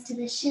lift hands to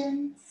the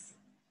shins.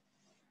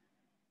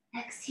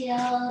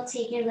 Exhale,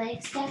 take your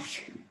legs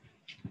back.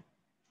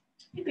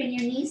 Bring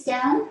your knees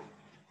down.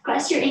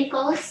 Cross your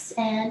ankles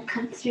and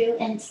come through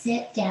and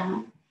sit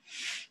down.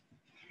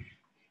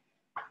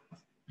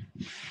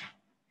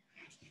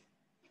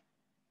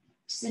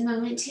 Just a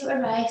moment to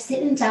arrive.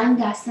 Sit in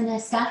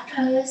Dandasana, staff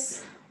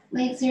pose.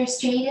 Legs are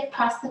straight if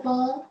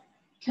possible.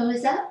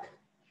 Toes up.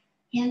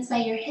 Hands by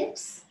your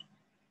hips.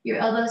 Your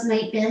elbows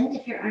might bend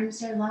if your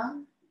arms are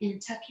long. And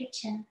tuck your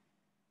chin.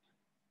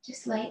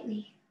 Just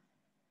lightly.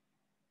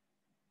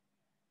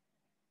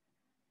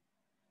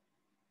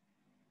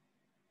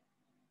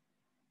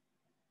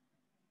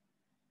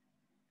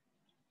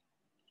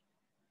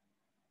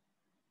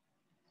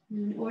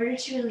 In order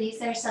to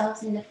release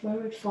ourselves into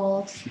forward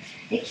fold,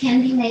 it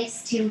can be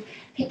nice to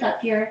pick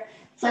up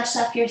flesh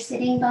up your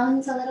sitting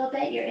bones a little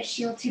bit, your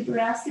ischial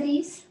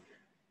tuberosities.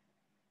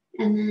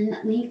 And then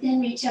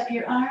lengthen, reach up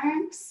your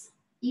arms.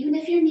 Even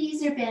if your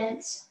knees are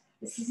bent,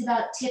 This is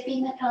about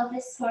tipping the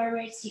pelvis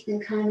forward so you can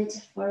come into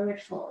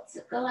forward fold.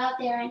 So go out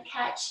there and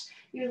catch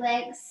your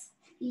legs,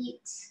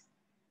 feet,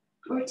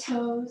 or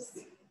toes.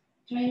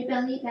 Try to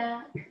belly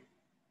back.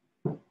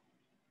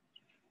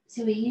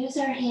 So we use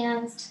our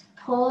hands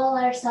to pull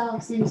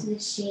ourselves into the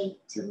shape,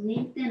 to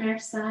lengthen our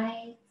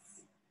sides.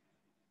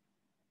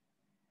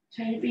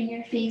 Try to bring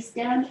your face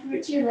down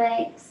towards your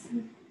legs.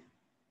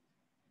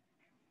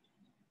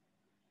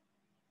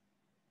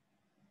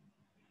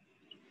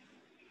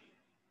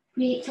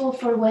 Grateful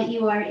for what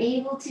you are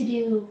able to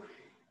do,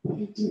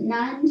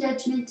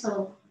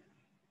 non-judgmental.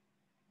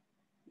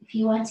 If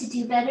you want to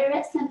do better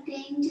at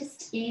something,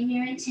 just aim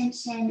your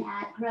intention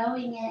at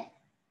growing it.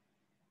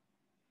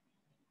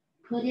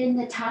 Put in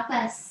the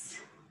tapas,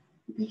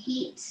 the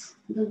heat,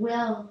 the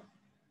will.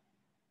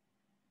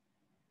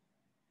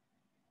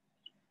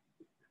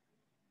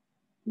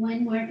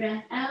 One more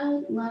breath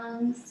out,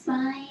 long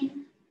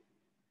spine.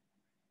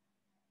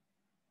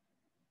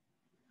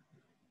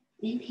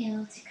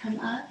 Inhale to come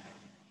up.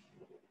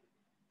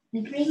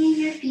 And bring in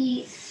your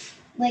feet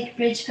like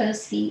bridge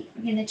pose feet.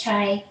 We're going to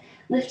try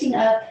lifting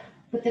up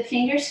with the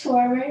fingers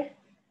forward.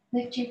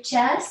 Lift your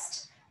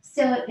chest.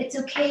 So it's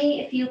okay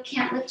if you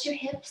can't lift your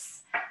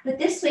hips, but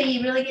this way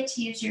you really get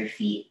to use your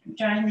feet,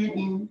 drawing them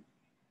in.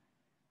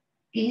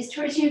 Gaze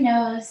towards your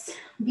nose.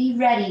 Be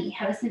ready.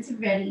 Have a sense of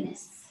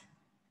readiness.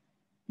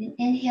 And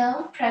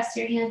inhale, press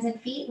your hands and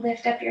feet.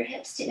 Lift up your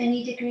hips to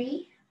any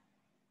degree.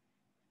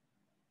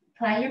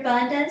 Apply your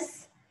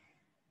bandhas.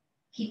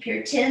 Keep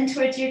your chin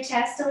towards your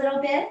chest a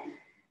little bit.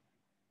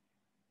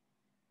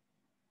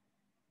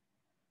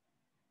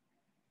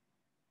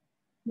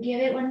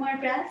 Give it one more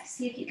breath.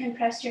 See if you can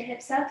press your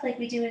hips up like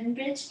we do in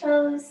bridge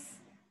pose.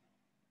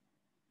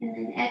 And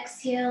then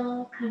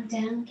exhale, come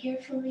down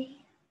carefully.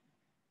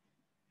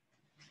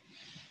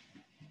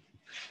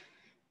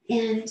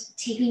 And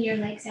taking your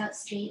legs out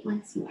straight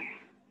once more.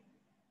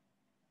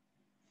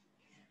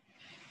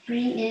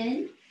 Bring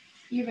in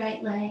your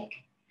right leg.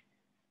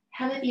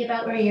 Have it be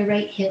about where your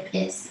right hip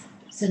is.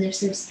 So there's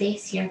some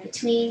space here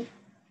between.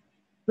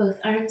 Both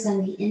arms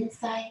on the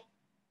inside.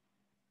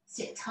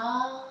 Sit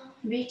tall,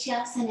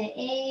 Vrichyasana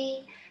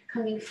A,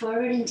 coming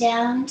forward and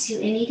down to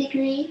any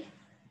degree.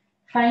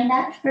 Find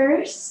that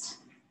first.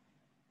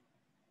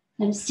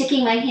 I'm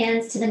sticking my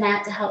hands to the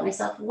mat to help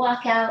myself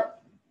walk out.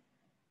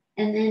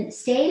 And then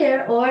stay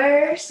there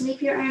or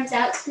sweep your arms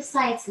out to the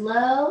sides.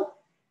 Low,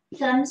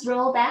 thumbs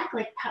roll back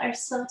like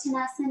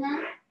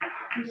Parsvottanasana.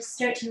 And just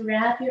start to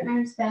wrap your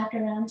arms back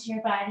around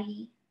your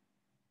body.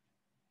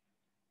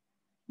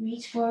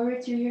 Reach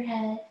forward through your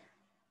head.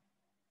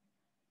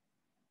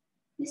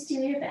 Just do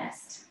your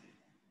best.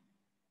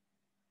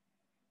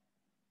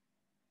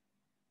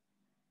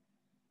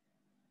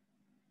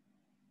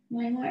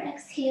 One more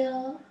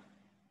exhale.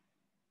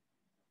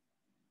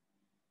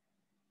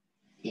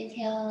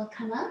 Inhale,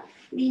 come up,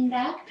 lean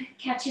back,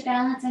 catch your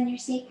balance on your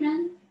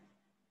sacrum.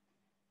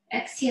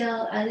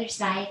 Exhale, other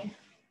side.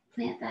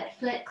 Plant that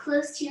foot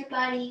close to your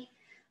body,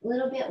 a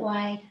little bit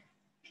wide.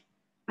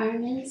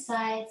 Arm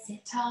inside,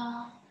 sit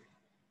tall.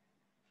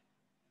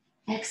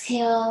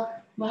 Exhale,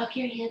 walk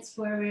your hands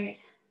forward.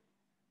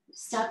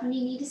 Stop when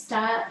you need to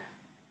stop.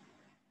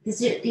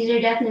 These are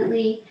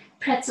definitely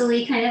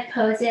pretzel-y kind of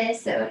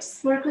poses, so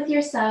just work with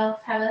yourself.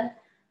 Have an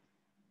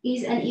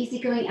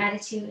easygoing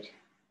attitude.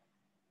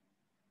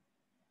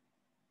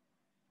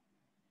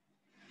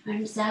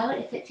 Arms out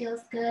if it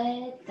feels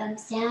good.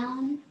 Thumbs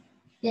down.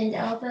 Bend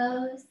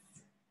elbows.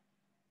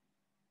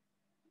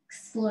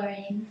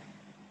 Exploring.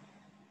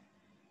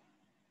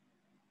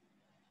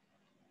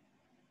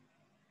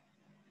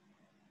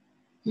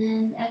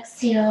 And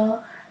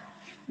exhale,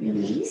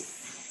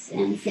 release,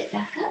 and sit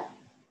back up.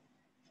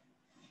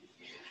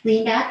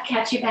 Lean back,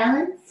 catch your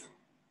balance.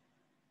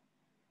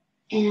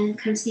 And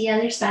come to the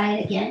other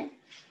side again.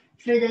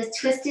 For the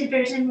twisted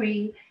version where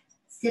you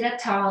sit up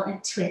tall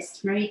and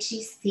twist.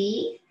 Marichi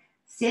C.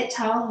 Sit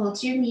tall,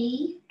 hold your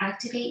knee,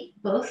 activate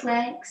both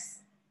legs,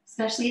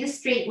 especially the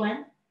straight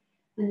one.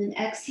 And then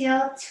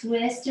exhale,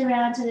 twist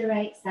around to the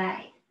right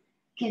side.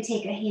 You can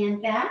take a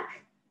hand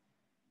back.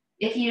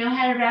 If you know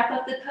how to wrap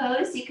up the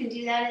pose, you can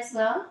do that as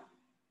well.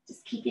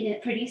 Just keeping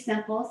it pretty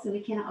simple so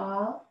we can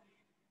all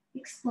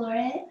explore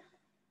it.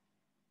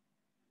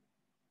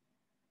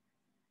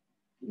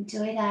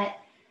 Enjoy that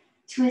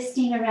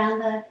twisting around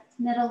the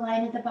middle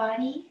line of the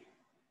body.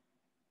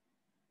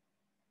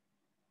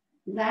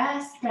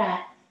 Last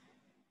breath.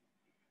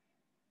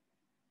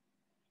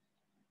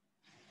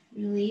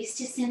 Release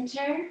to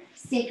center,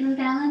 sacrum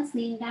balance,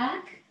 lean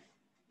back.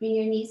 Bring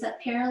your knees up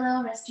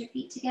parallel, rest your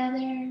feet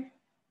together.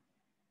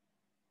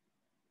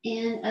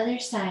 And other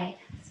side.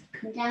 So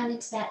come down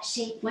into that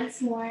shape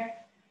once more.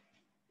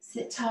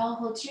 Sit tall,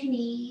 hold your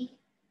knee,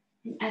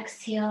 and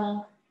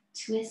exhale,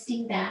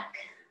 twisting back.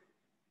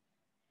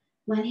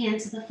 One hand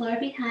to the floor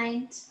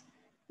behind.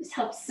 This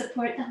helps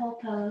support the whole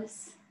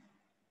pose.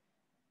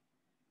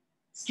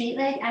 Straight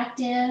leg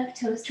active,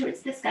 toes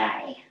towards the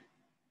sky.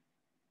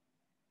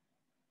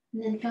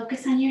 And then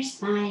focus on your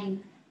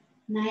spine.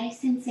 Nice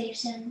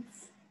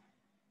sensations.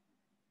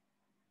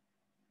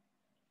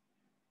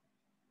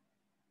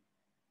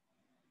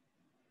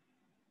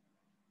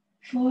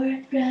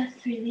 Fourth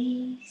breath,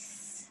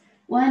 release.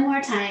 One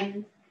more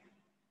time.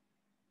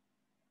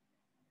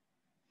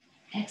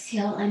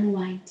 Exhale,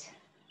 unwind.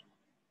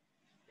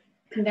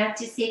 Come back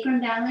to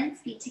sacrum balance,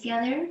 feet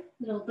together,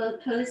 little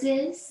boat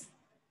poses.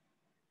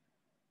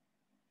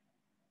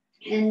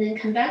 And then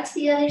come back to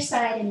the other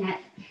side in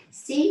that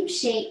same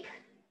shape,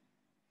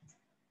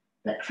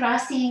 but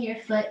crossing your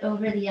foot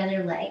over the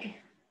other leg.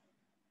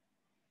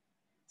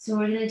 So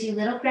we're gonna do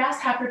little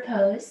grasshopper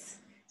pose.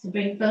 So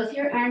bring both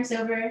your arms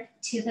over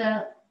to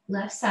the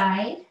left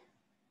side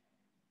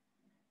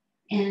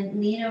and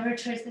lean over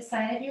towards the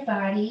side of your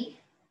body.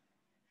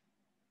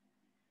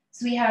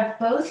 So we have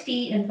both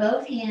feet and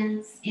both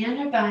hands and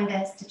our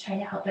bandhas to try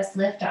to help us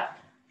lift up.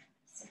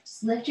 So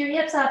just lift your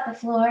hips off the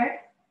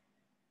floor.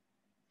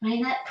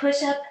 Find that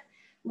push up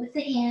with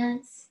the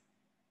hands.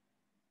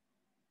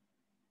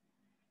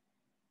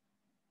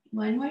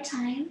 One more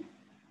time.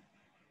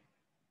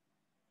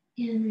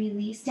 And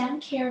release down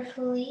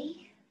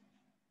carefully.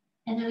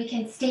 And then we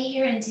can stay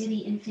here and do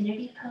the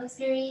infinity pose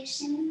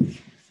variation,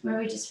 where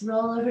we just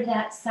roll over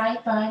that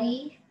side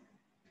body.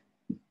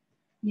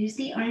 Use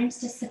the arms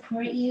to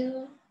support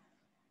you.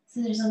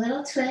 So there's a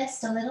little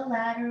twist, a little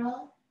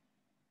lateral,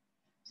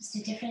 just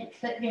a different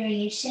foot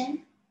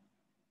variation.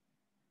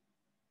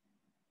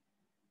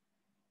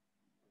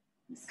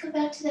 Let's go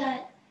back to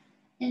that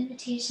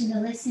invitation to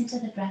listen to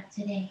the breath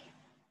today.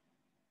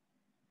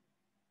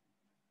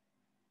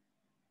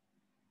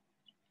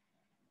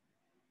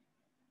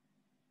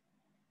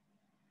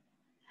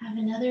 Have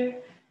another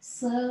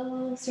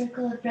slow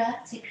circle of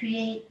breath to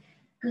create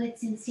good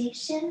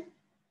sensation.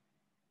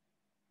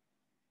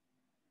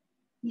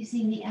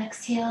 Using the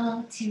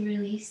exhale to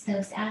release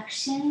those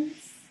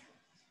actions.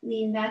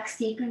 Lean back,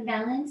 sacrum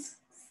balance.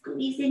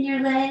 Squeeze in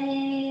your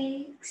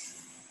legs.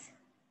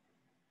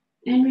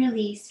 And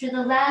release. For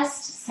the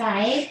last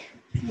side,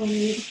 we'll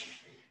need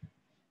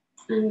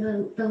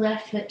on the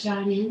left foot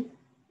drawn in,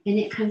 and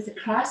it comes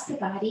across the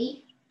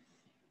body.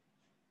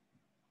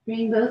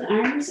 Bring both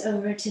arms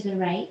over to the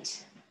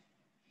right.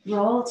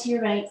 Roll to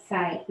your right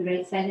side, the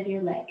right side of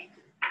your leg.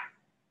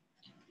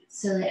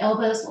 So the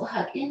elbows will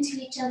hug into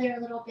each other a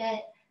little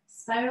bit.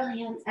 Spiral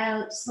hands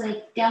out, just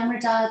like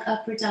downward dog,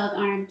 upward dog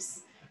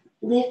arms.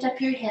 Lift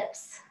up your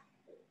hips.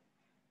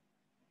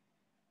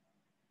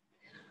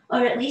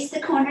 Or at least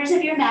the corners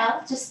of your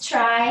mouth. Just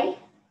try.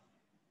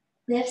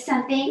 Lift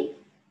something.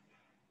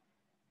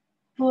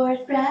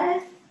 Fourth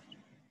breath.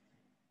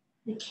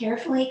 And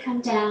carefully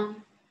come down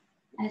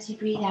as you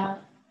breathe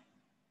out.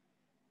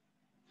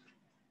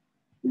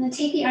 And then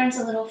take the arms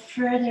a little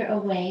further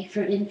away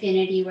for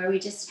infinity, where we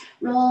just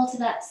roll to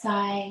that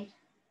side.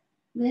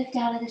 Lift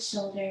out of the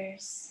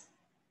shoulders.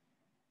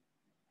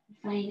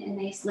 Find a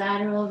nice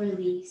lateral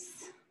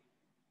release.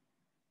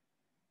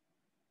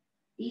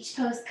 Each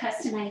pose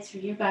customized for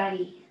your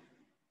body.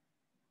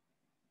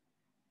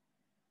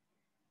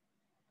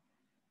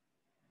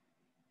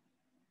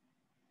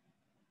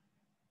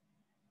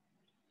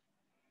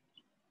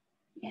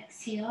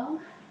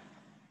 Exhale.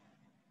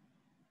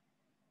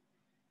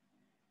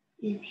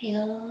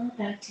 Inhale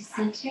back to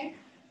center.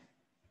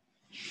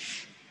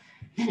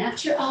 And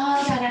after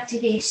all that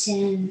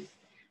activation,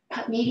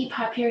 maybe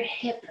pop your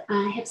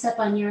hips up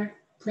on your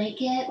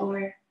blanket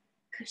or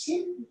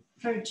cushion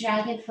for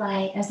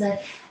dragonfly as a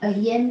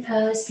yin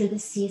pose for the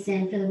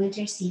season, for the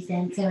winter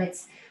season. So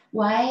it's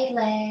wide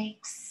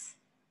legs,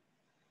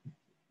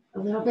 a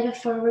little bit of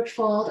forward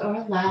fold or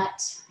a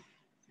lot. So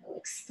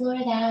explore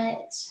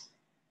that.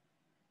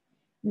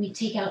 We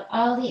take out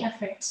all the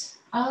effort,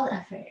 all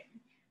effort.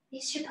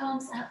 Place your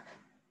palms up,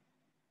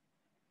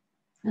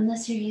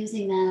 unless you're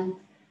using them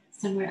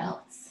somewhere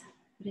else.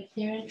 But if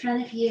they're in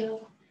front of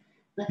you,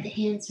 let the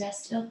hands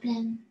rest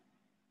open.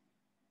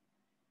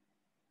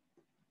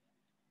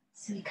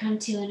 So we come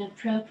to an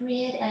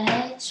appropriate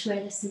edge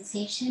where the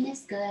sensation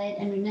is good.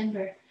 And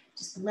remember,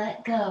 just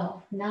let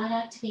go, not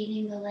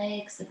activating the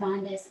legs, the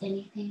bandhas,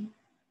 anything.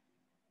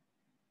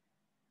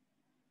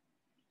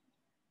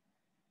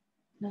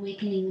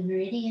 Awakening the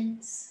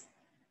meridians,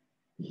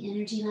 the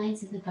energy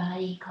lines of the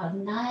body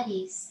called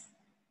nadis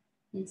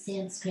in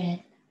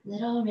Sanskrit,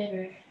 little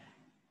river.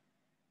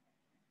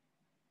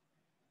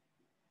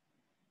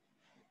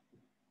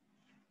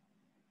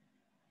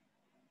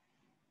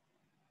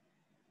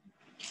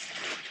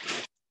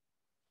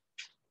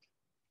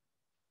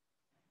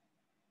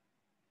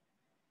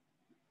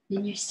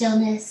 In your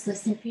stillness,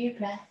 listen for your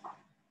breath.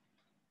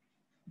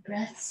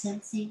 Breath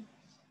sensing.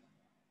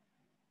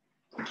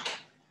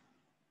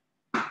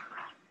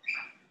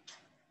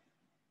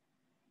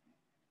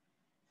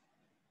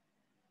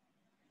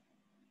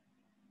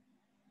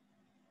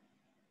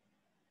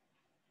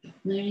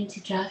 Learning to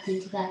drop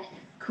into that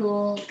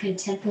cool,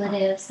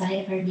 contemplative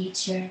side of our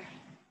nature.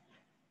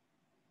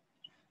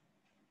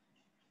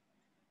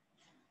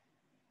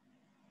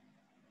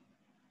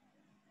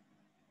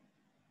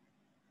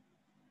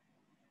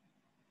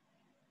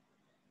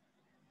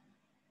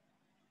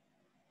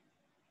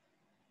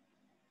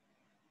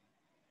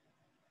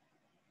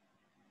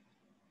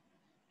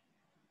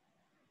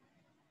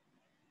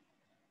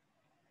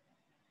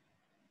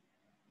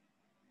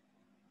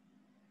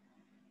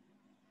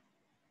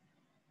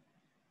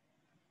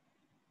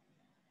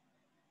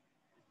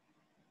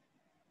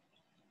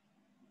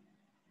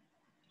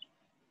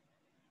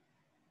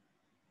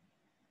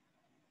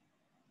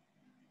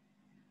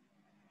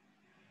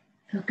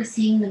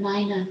 Focusing the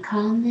mind on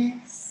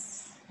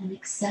calmness and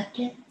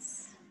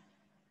acceptance.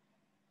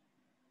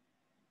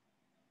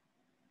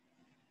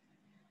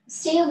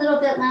 Stay a little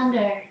bit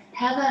longer.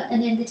 Have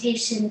an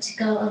invitation to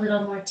go a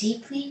little more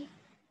deeply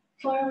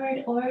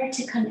forward or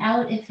to come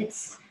out if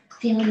it's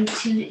feeling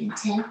too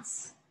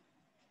intense.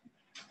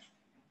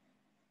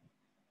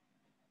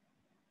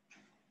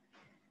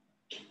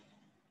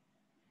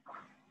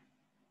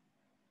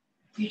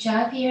 Your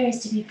job here is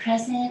to be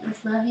present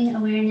with loving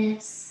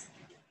awareness.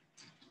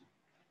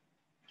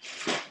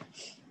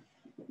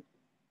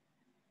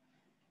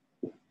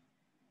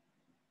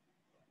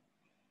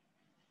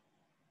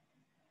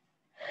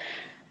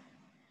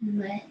 And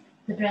let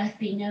the breath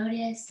be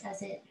noticed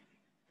as it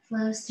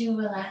flows through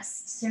a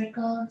last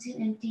circle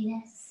to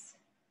emptiness.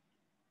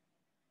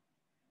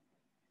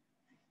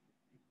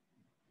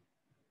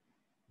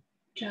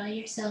 Draw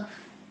yourself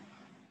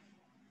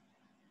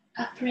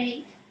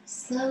upright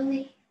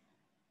slowly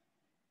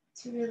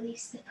to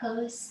release the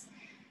pose.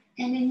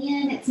 And in the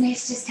end, it's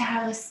nice just to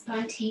have a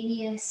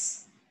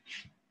spontaneous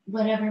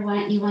whatever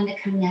you want to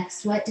come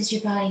next. What does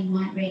your body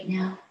want right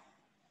now?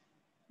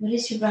 What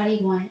does your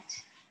body want?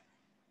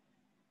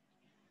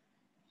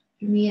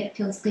 For me, it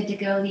feels good to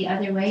go the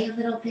other way a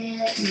little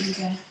bit, maybe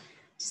to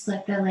just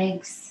let the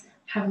legs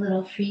have a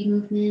little free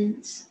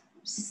movement.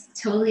 It's just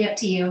totally up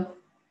to you.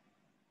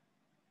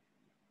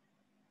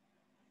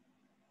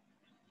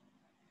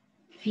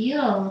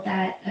 Feel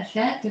that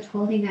effect of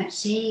holding that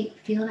shape.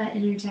 Feel that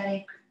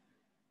energetic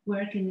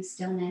work in the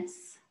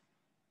stillness.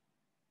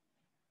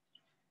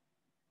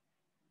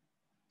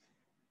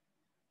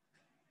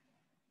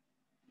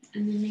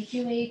 And then make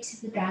your way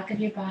to the back of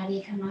your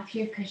body. Come off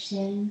your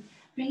cushion.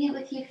 Bring it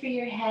with you for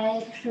your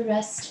head, for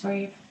rest, or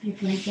your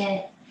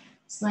blanket.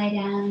 Just lie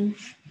down.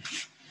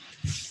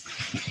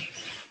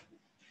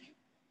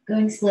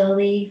 Going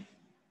slowly.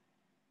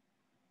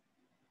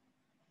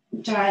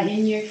 Draw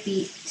in your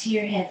feet to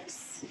your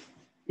hips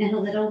and a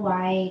little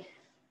wide.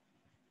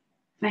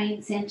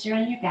 Find center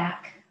on your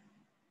back.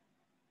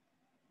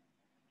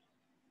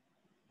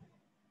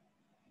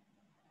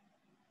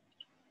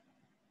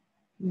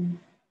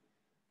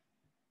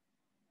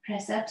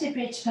 Press up to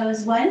bridge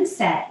pose, one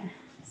set.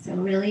 So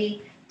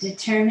really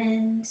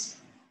determined.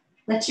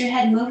 Let your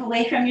head move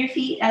away from your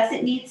feet as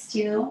it needs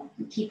to.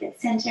 Keep it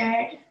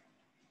centered.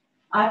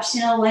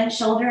 Optional, one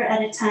shoulder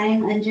at a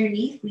time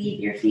underneath.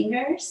 Weave your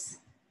fingers.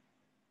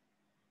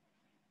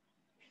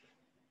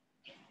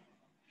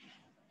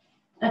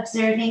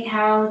 Observing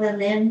how the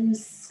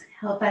limbs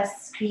help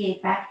us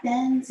create back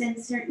bends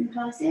in certain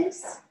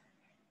poses.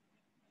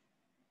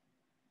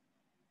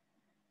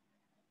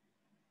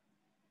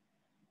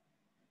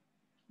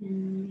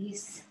 And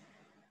these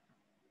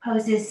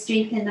poses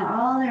strengthen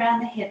all around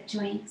the hip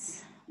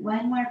joints.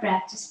 One more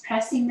breath, just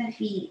pressing the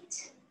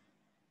feet.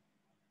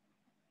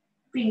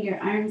 Bring your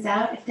arms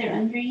out if they're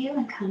under you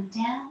and come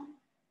down.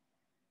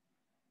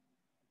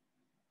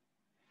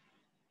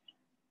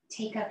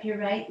 Take up your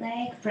right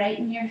leg,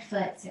 brighten your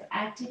foot. So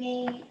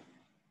activate,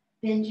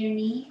 bend your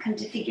knee, come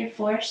to figure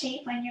 4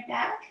 shape on your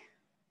back.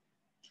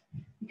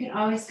 You can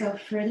always go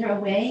further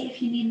away if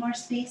you need more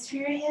space for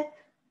your hip.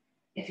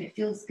 If it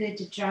feels good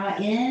to draw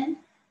in,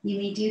 you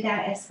may do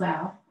that as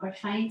well, or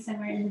find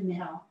somewhere in the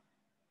middle.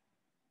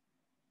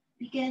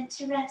 Begin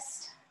to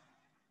rest.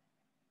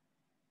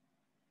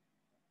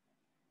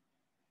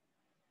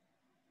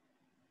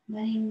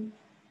 Letting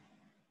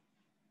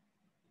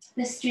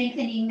the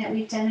strengthening that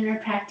we've done in our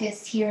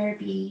practice here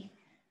be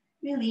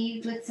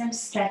relieved with some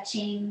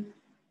stretching.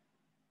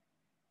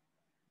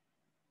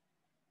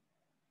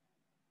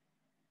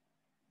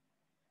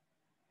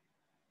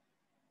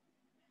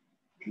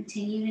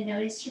 Continue to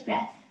notice your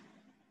breath.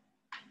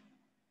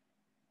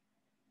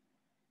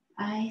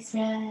 Eyes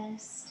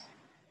rest.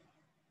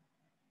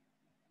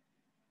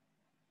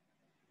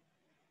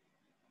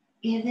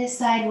 Give this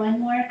side one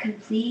more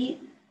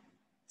complete,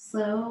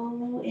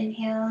 slow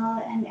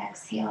inhale and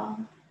exhale.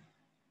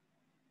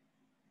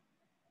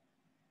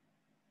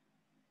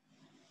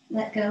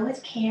 Let go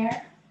with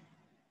care.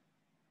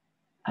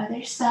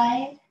 Other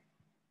side,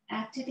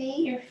 activate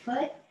your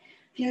foot.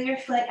 Feel your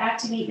foot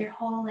activate your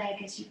whole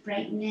leg as you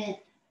brighten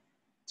it.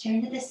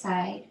 Turn to the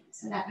side,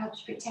 so that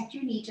helps protect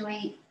your knee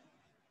joint.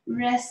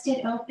 Rest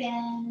it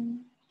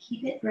open,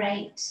 keep it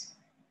bright.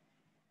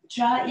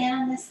 Draw in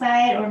on the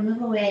side or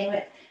move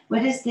away.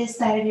 What does this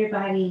side of your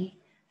body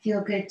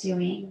feel good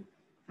doing?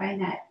 Find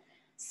that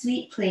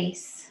sweet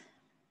place.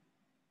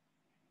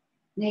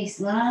 Nice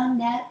long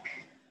neck.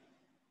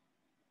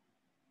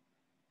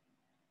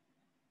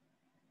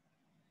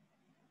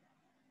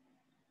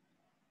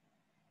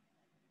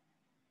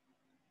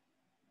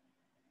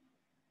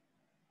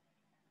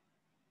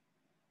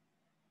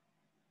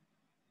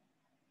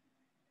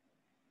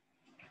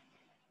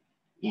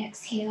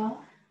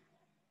 Exhale.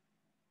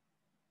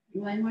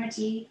 One more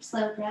deep,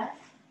 slow breath.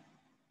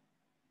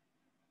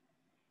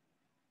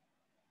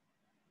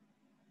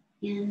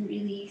 And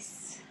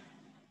release.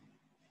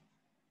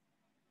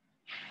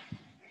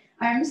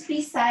 Arms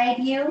beside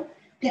you.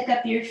 Pick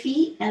up your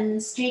feet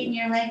and straighten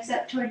your legs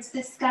up towards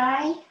the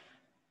sky.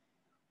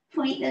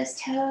 Point those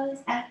toes,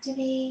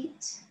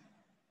 activate.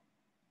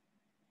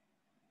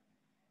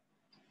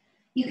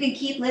 You can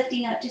keep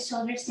lifting up to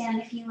shoulder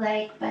stand if you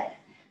like, but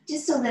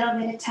just a little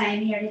bit of time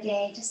here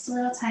today, just a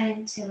little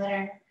time to let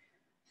our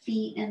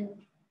feet and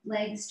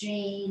legs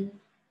drain.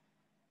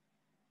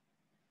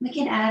 We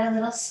can add a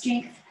little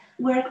strength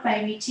work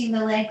by reaching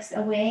the legs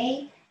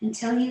away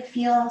until you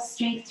feel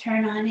strength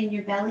turn on in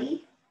your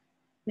belly,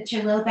 but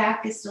your low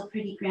back is still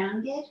pretty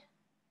grounded.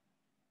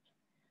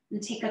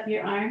 And take up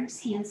your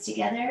arms, hands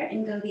together,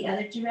 and go the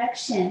other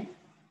direction.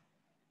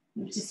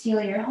 Just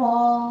feel your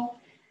whole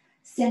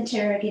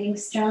center getting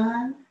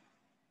strong.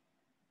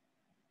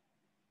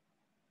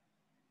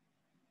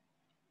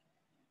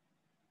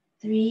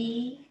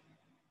 Three.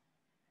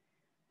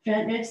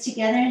 Front ribs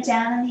together and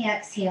down on the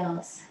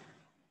exhales.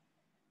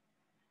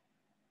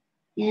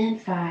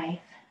 And 5.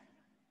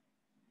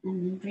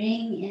 And then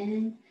bring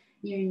in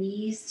your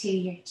knees to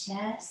your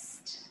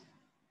chest.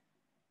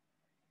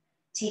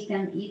 Take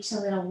them each a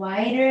little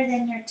wider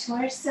than your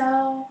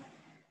torso.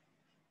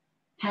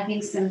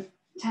 Having some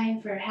time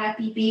for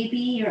happy baby,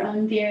 your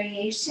own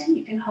variation.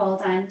 You can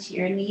hold on to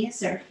your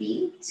knees or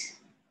feet.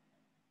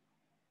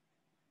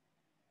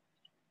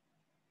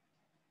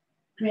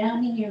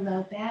 Grounding your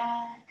low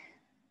back.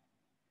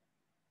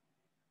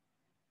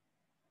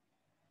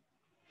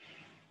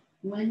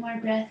 One more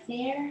breath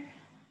there.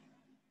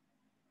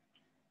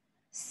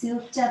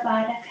 Supta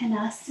Baddha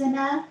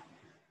Konasana.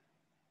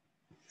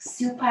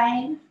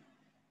 Supine.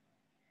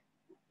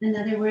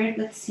 Another word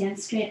with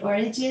Sanskrit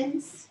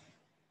origins.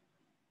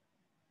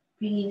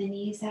 Bringing the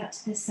knees out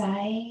to the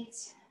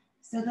sides.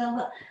 So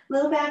the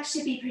low back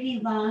should be pretty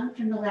long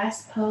from the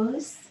last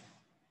pose.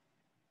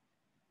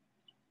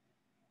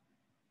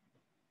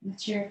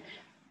 Let your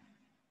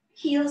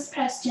heels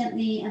press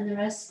gently and the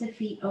rest of the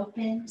feet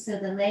open so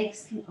the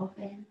legs can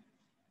open.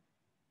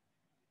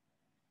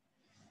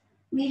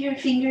 Leave your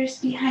fingers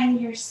behind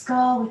your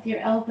skull with your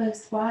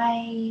elbows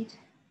wide.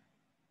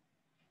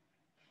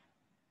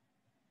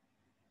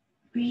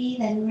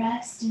 Breathe and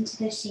rest into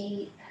the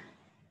shape.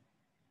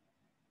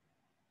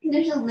 And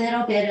there's a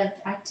little bit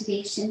of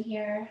activation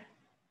here.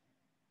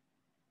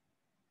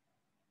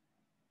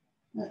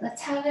 But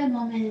let's have a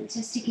moment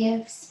just to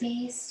give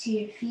space to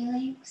your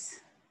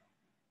feelings.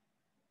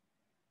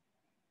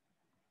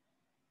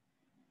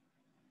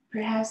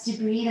 Perhaps to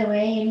breathe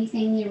away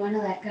anything you want to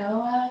let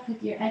go of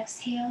with your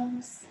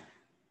exhales.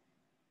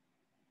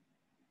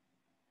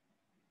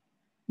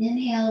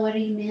 Inhale, what are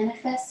you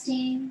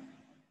manifesting?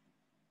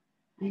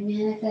 I'm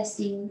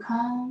manifesting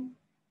calm.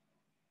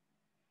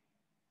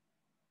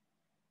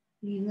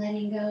 Are you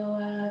letting go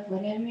of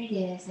whatever it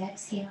is?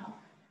 Exhale.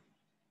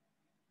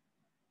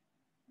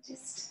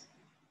 Just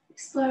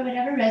explore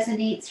whatever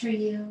resonates for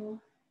you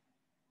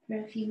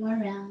for a few more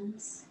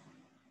rounds.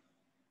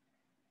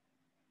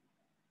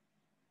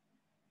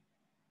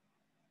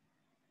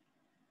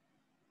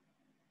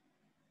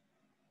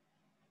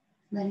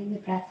 Letting the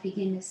breath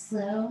begin to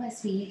slow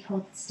as we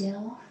hold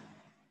still.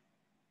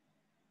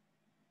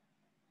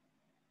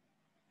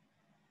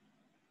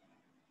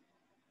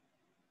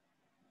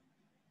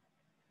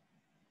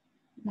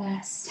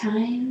 Last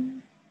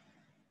time,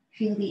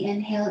 feel the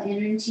inhale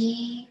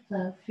energy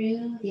flow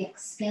through, the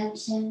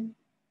expansion,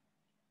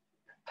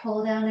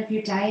 pull down of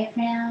your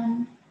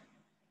diaphragm,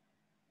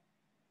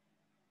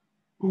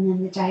 and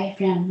then the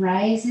diaphragm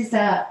rises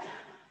up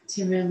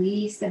to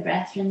release the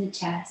breath from the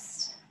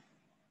chest.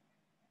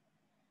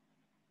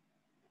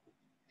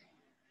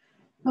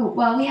 Oh,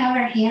 while we have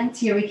our hands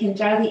here, we can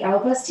draw the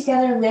elbows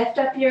together, lift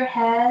up your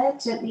head,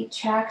 gently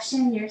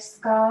traction your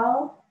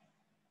skull.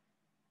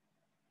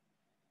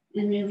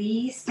 And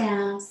release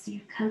down so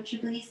you're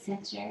comfortably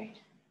centered.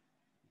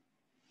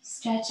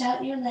 Stretch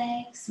out your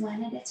legs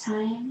one at a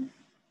time.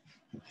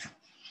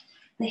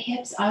 The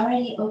hips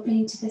already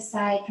opening to the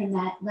side from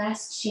that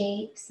last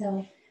shape.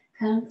 So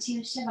come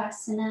to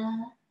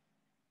Shavasana.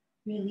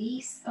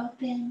 Release,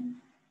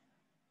 open,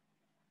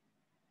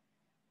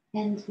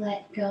 and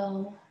let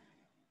go.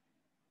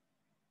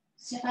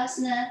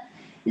 Shavasana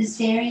is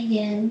very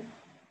yin.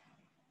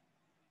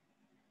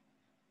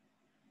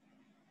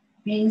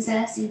 Brings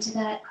us into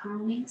that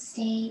calming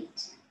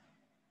state.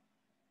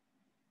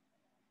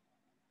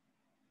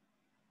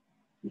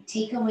 We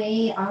take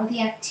away all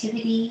the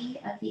activity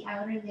of the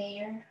outer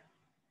layer.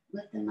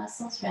 Let the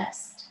muscles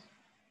rest.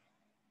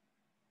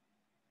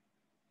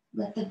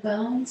 Let the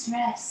bones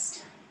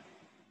rest.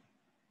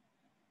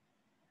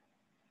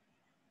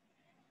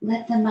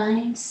 Let the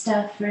mind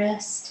stuff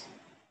rest.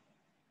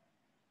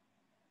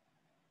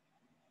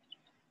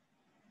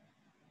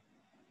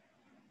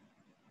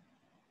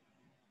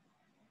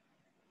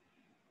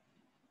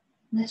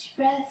 Let your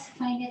breath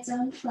find its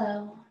own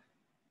flow.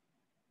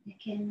 It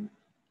can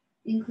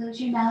include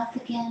your mouth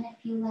again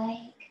if you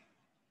like.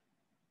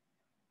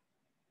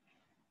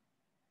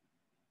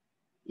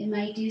 It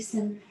might do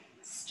some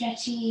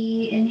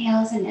stretchy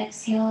inhales and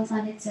exhales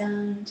on its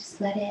own. Just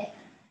let it.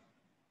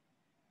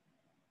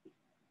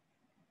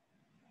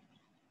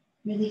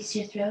 Release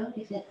your throat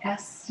if it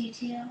asks you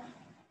to.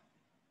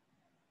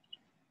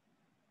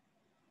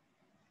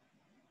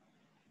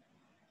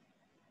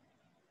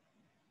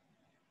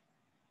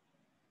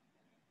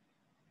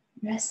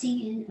 resting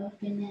in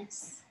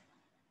openness.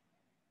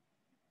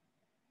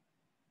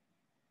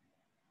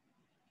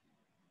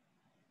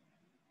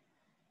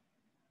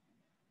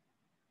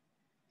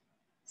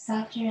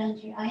 Soft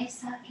around your eye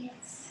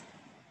sockets.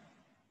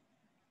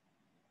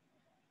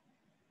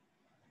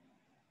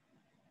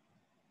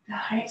 The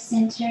heart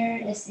center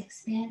is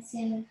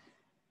expansive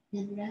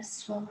and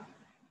restful.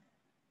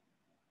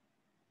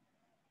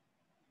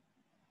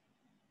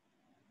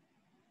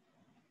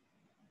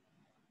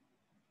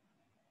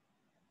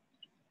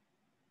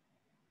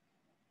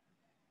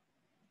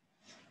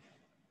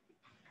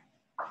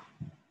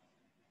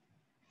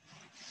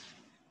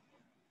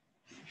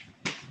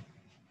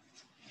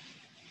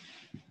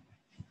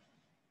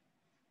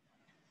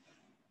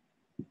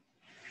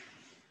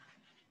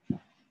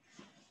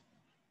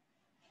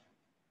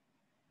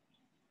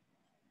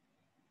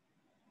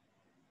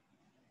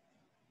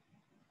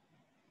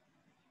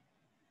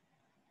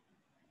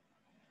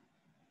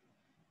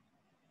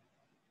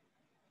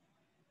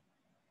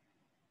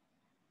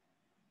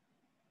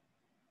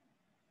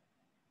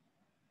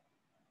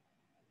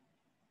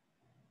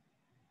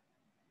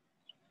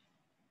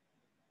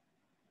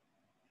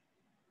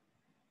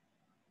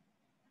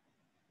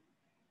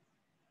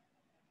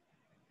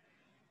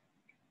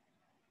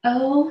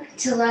 Oh,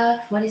 to love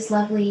what is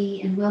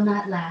lovely and will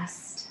not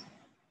last.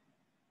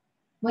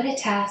 What a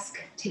task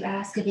to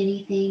ask of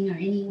anything or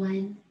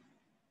anyone.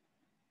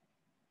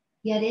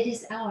 Yet it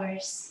is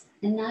ours,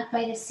 and not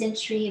by the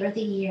century or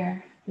the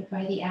year, but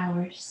by the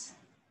hours.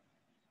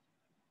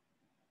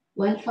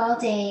 One fall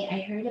day I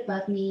heard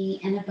above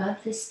me and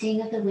above the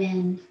sting of the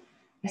wind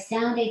a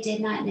sound I did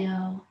not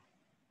know,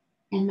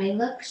 and my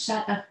look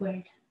shot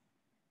upward.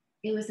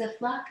 It was a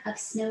flock of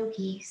snow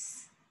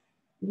geese,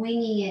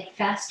 winging it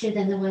faster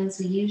than the ones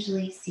we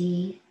usually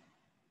see,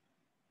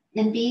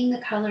 and being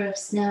the color of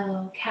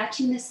snow,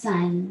 catching the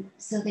sun,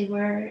 so they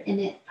were, in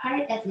it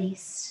part at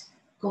least,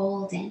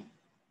 golden.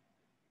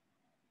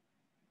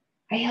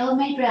 I held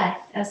my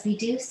breath, as we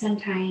do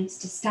sometimes,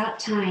 to stop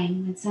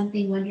time when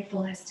something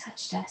wonderful has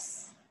touched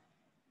us.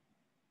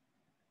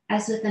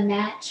 As with a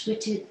match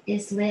which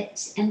is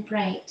lit and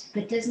bright,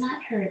 but does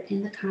not hurt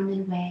in the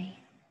common way,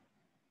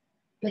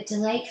 but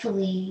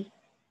delightfully,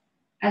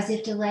 as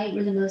if delight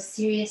were the most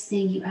serious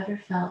thing you ever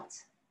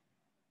felt.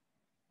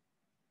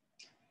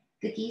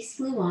 The geese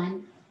flew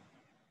on.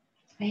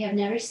 I have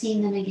never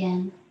seen them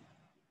again.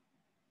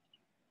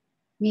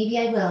 Maybe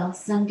I will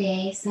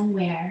someday,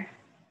 somewhere.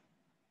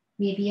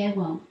 Maybe I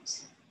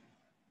won't.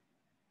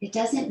 It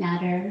doesn't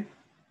matter.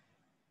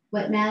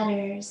 What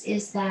matters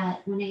is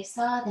that when I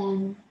saw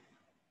them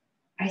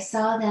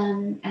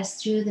as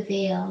through the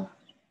veil,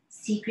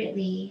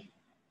 secretly,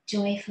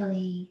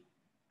 joyfully,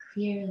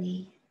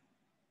 clearly.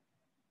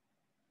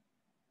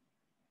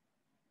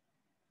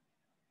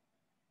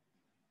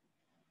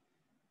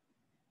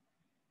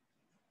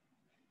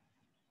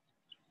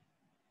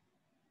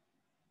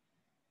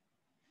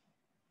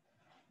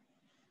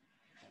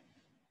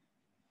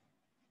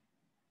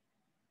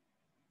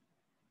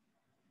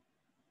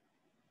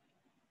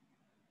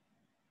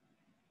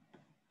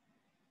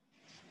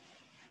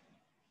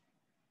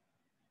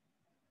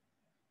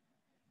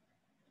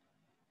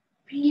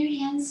 Bring your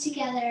hands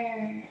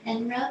together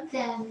and rub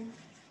them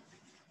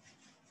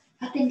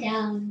up and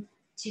down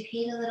to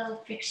create a little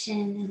friction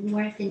and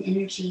warmth and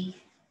energy.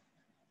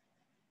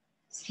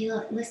 Just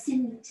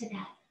listen to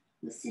that.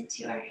 Listen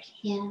to our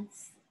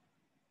hands.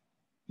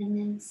 And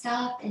then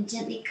stop and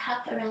gently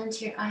cup around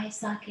your eye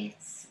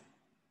sockets.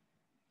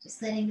 Just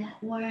letting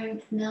that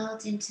warmth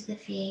melt into the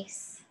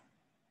face.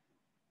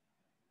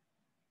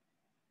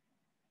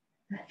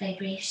 That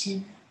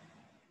vibration.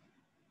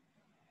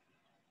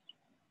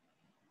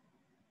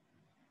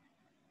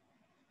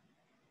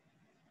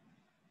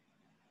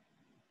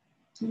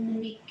 And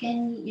then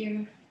begin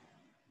your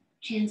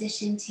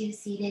transition to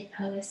seated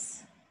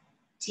pose.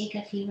 Take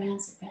a few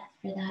rounds of breath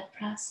for that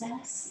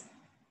process.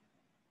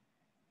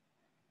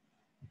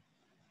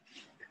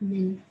 And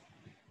then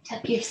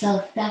tuck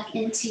yourself back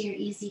into your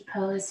easy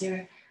pose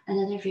or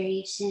another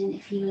variation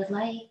if you would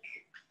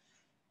like.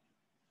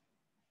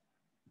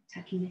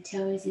 Tucking the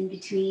toes in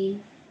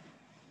between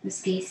the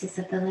spaces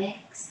of the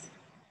legs.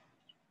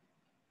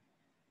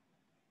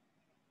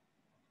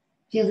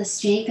 Feel the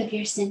strength of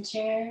your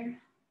center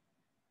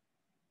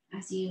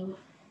as you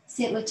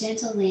sit with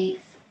gentle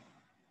length.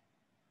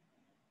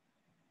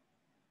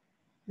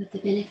 Let the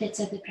benefits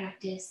of the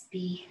practice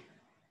be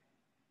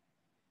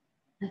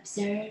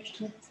observed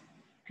with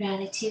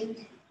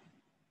gratitude.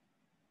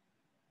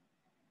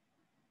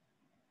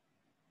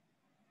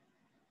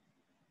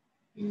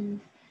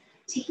 And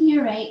taking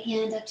your right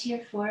hand up to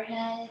your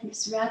forehead,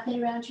 just wrap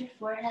it around your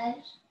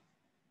forehead.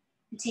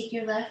 And take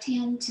your left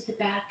hand to the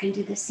back and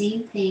do the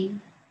same thing.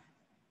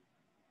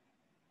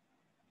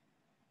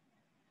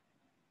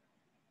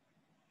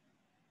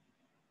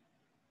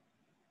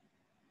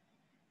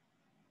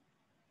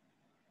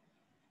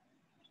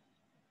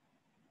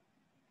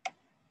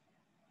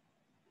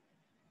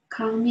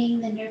 Calming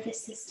the nervous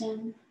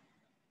system.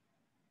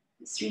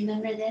 Just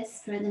remember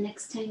this for the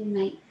next time you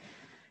might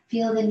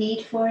feel the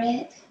need for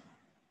it.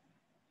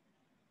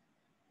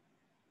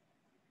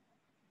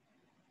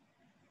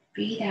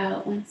 Breathe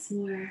out once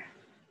more.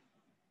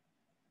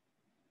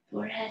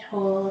 Forehead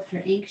hold for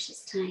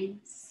anxious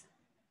times.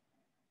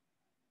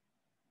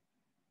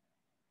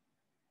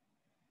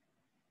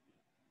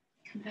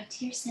 Come back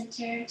to your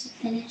center to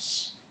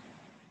finish.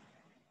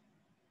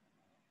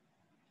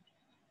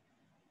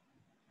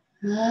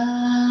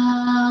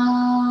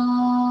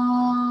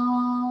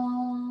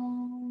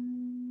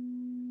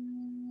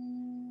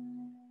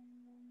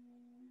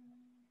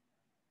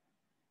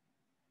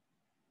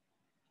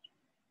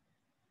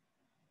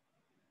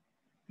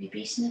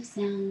 Vibration of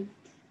sound.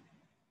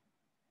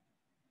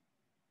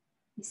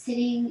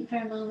 Sitting for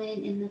a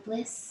moment in the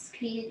bliss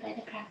created by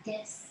the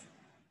practice.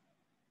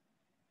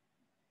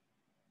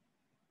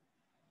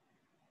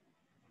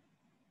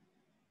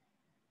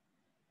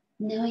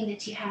 Knowing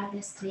that you have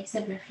this place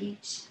of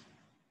refuge.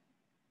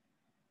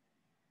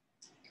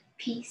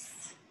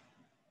 Peace,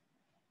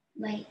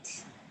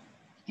 light,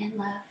 and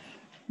love.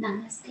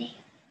 Namaste.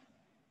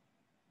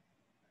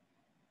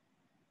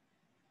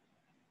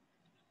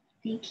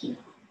 Thank you.